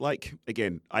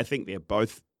 again, I think they're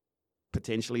both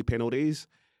potentially penalties,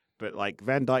 but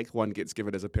Van Dijk one gets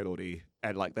given as a penalty,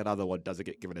 and that other one doesn't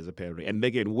get given as a penalty. And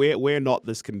again, we're not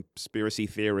this conspiracy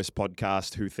theorist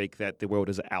podcast who think that the world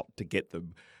is out to get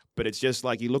them. But it's just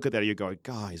you look at that and you go,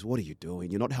 guys, what are you doing?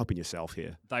 You're not helping yourself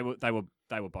here. They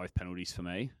were both penalties for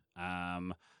me.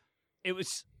 It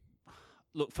was,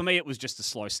 look, for me, it was just a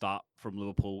slow start from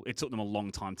Liverpool. It took them a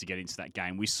long time to get into that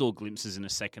game. We saw glimpses in the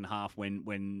second half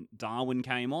when Darwin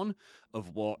came on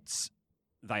of what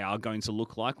they are going to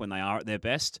look like when they are at their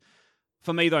best.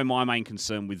 For me, though, my main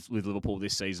concern with Liverpool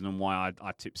this season and why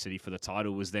I tipped City for the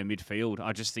title was their midfield.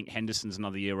 I just think Henderson's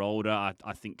another year older.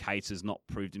 I think Kate has not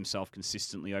proved himself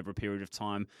consistently over a period of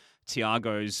time.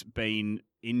 Thiago's been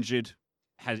injured,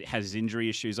 has injury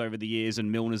issues over the years,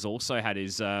 and Milner's also had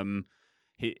his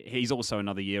he's also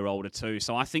another year older too.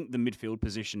 So I think the midfield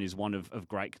position is one of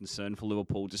great concern for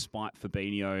Liverpool, despite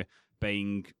Fabinho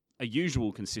being a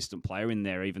usual consistent player in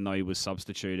there, even though he was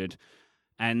substituted.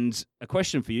 And a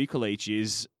question for you, Kalichi,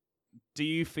 is do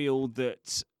you feel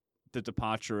that the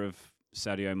departure of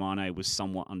Sadio Mane was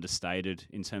somewhat understated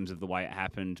in terms of the way it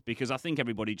happened? Because I think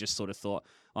everybody just sort of thought,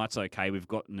 oh, it's okay, we've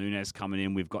got Nunez coming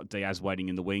in, we've got Diaz waiting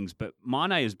in the wings. But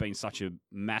Mane has been such a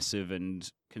massive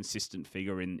and consistent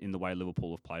figure in the way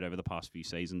Liverpool have played over the past few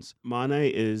seasons.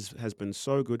 Mane has been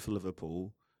so good for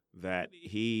Liverpool that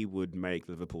he would make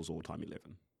Liverpool's all-time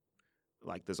 11.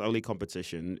 Like, there's only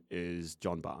competition is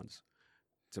John Barnes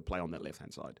to play on that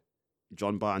left-hand side.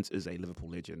 John Barnes is a Liverpool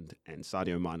legend, and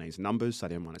Sadio Mane's numbers,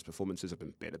 Sadio Mane's performances have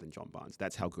been better than John Barnes.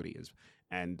 That's how good he is.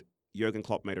 And Jurgen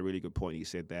Klopp made a really good point. He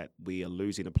said that we are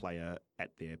losing a player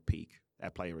at their peak.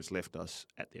 That player has left us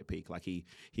at their peak. Like he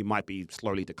might be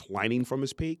slowly declining from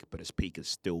his peak, but his peak is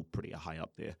still pretty high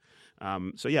up there.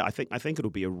 So yeah, I think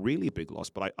it'll be a really big loss.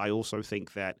 But I also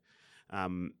think that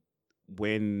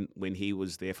when he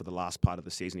was there for the last part of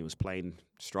the season, he was playing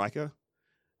striker.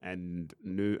 And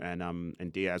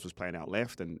Diaz was playing out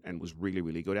left and was really,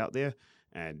 really good out there.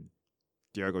 And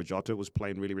Diogo Jota was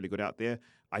playing really, really good out there.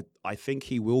 I think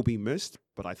he will be missed,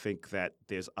 but I think that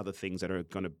there's other things that are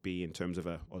going to be in terms of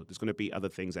there's going to be other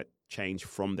things that change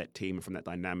from that team, from that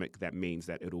dynamic. That means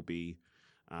that it'll be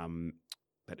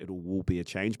will be a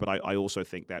change. But I also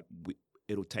think that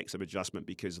it'll take some adjustment,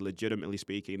 because legitimately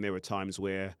speaking, there were times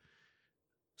where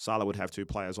Salah would have two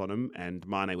players on him and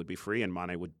Mane would be free and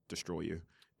Mane would destroy you.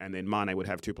 And then Mane would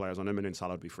have two players on him, and then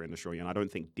Salah would be free and destroy you. And I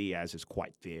don't think Diaz is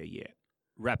quite there yet.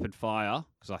 Rapid fire,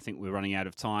 because I think we're running out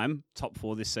of time. Top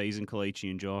four this season,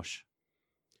 Kalichi and Josh.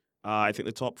 I think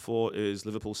the top four is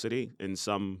Liverpool City in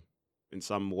some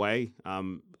way.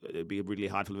 It'd be really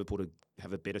hard for Liverpool to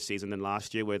have a better season than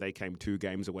last year, where they came 2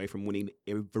 games away from winning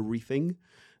everything.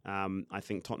 I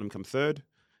think Tottenham come third.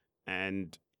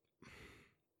 And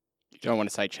you don't want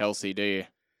to say Chelsea, do you?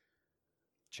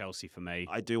 Chelsea for me.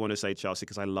 I do want to say Chelsea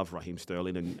because I love Raheem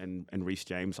Sterling and Reece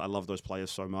James. I love those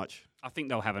players so much. I think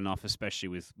they'll have enough, especially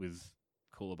with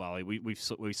Koulibaly. We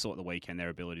saw at the weekend their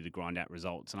ability to grind out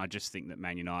results, and I just think that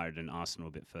Man United and Arsenal are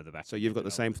a bit further back. So you've got the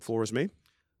same 4 as me?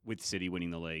 With City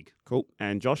winning the league. Cool.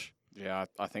 And Josh? Yeah,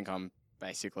 I think I'm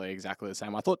basically exactly the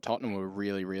same. I thought Tottenham were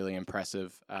really, really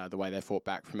impressive the way they fought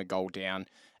back from a goal down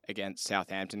against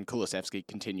Southampton. Kulusevski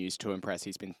continues to impress.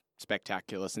 He's been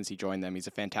spectacular since he joined them. He's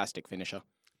a fantastic finisher.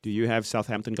 Do you have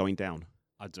Southampton going down?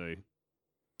 I do.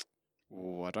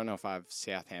 Oh, I don't know if I have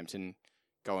Southampton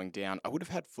going down. I would have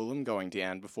had Fulham going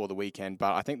down before the weekend,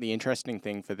 but I think the interesting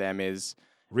thing for them is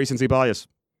recency bias.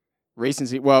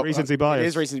 Recency bias. It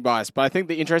is recency bias, but I think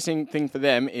the interesting thing for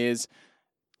them is,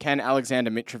 can Alexander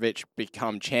Mitrovic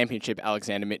become Championship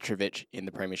Alexander Mitrovic in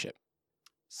the Premiership?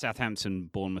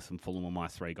 Southampton, Bournemouth and Fulham are my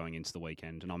 3 going into the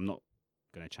weekend, and I'm not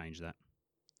going to change that.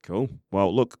 Cool.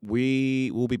 Well, look, we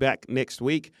will be back next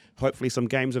week. Hopefully some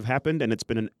games have happened, and it's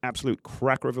been an absolute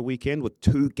cracker of a weekend with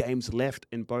 2 games left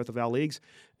in both of our leagues.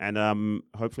 And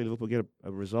hopefully Liverpool get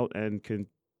a result and can,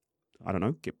 I don't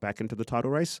know, get back into the title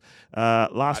race.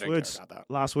 Last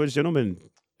words, gentlemen.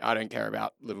 I don't care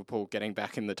about Liverpool getting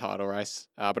back in the title race,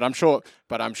 but I'm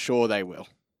sure they will.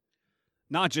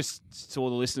 No, just to all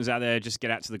the listeners out there, just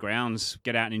get out to the grounds,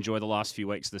 get out and enjoy the last few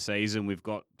weeks of the season. We've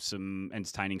got some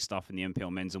entertaining stuff in the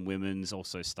NPL men's and women's,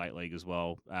 also State League as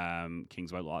well.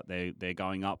 Kingsway, like they're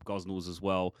going up, Gosnells as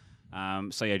well.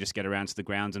 So yeah, just get around to the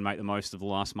grounds and make the most of the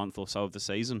last month or so of the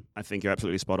season. I think you're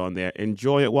absolutely spot on there.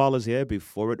 Enjoy it while it's here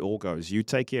before it all goes. You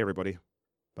take care, everybody.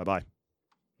 Bye-bye.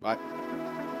 Bye.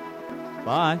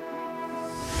 Bye.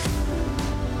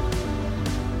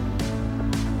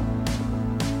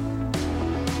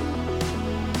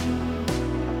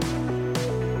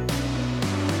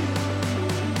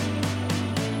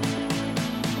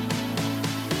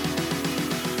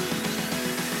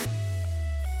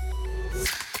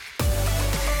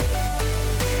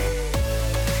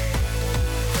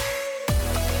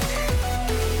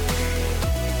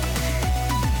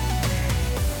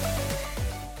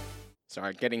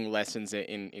 Sorry, getting lessons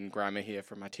in grammar here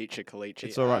from my teacher, Kalichi.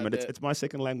 It's all right, man. It's my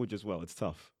second language as well. It's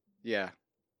tough. Yeah.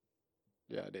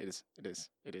 Yeah, it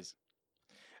is.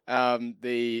 I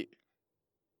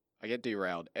get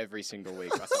derailed every single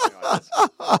week by something like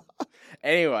this.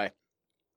 Anyway,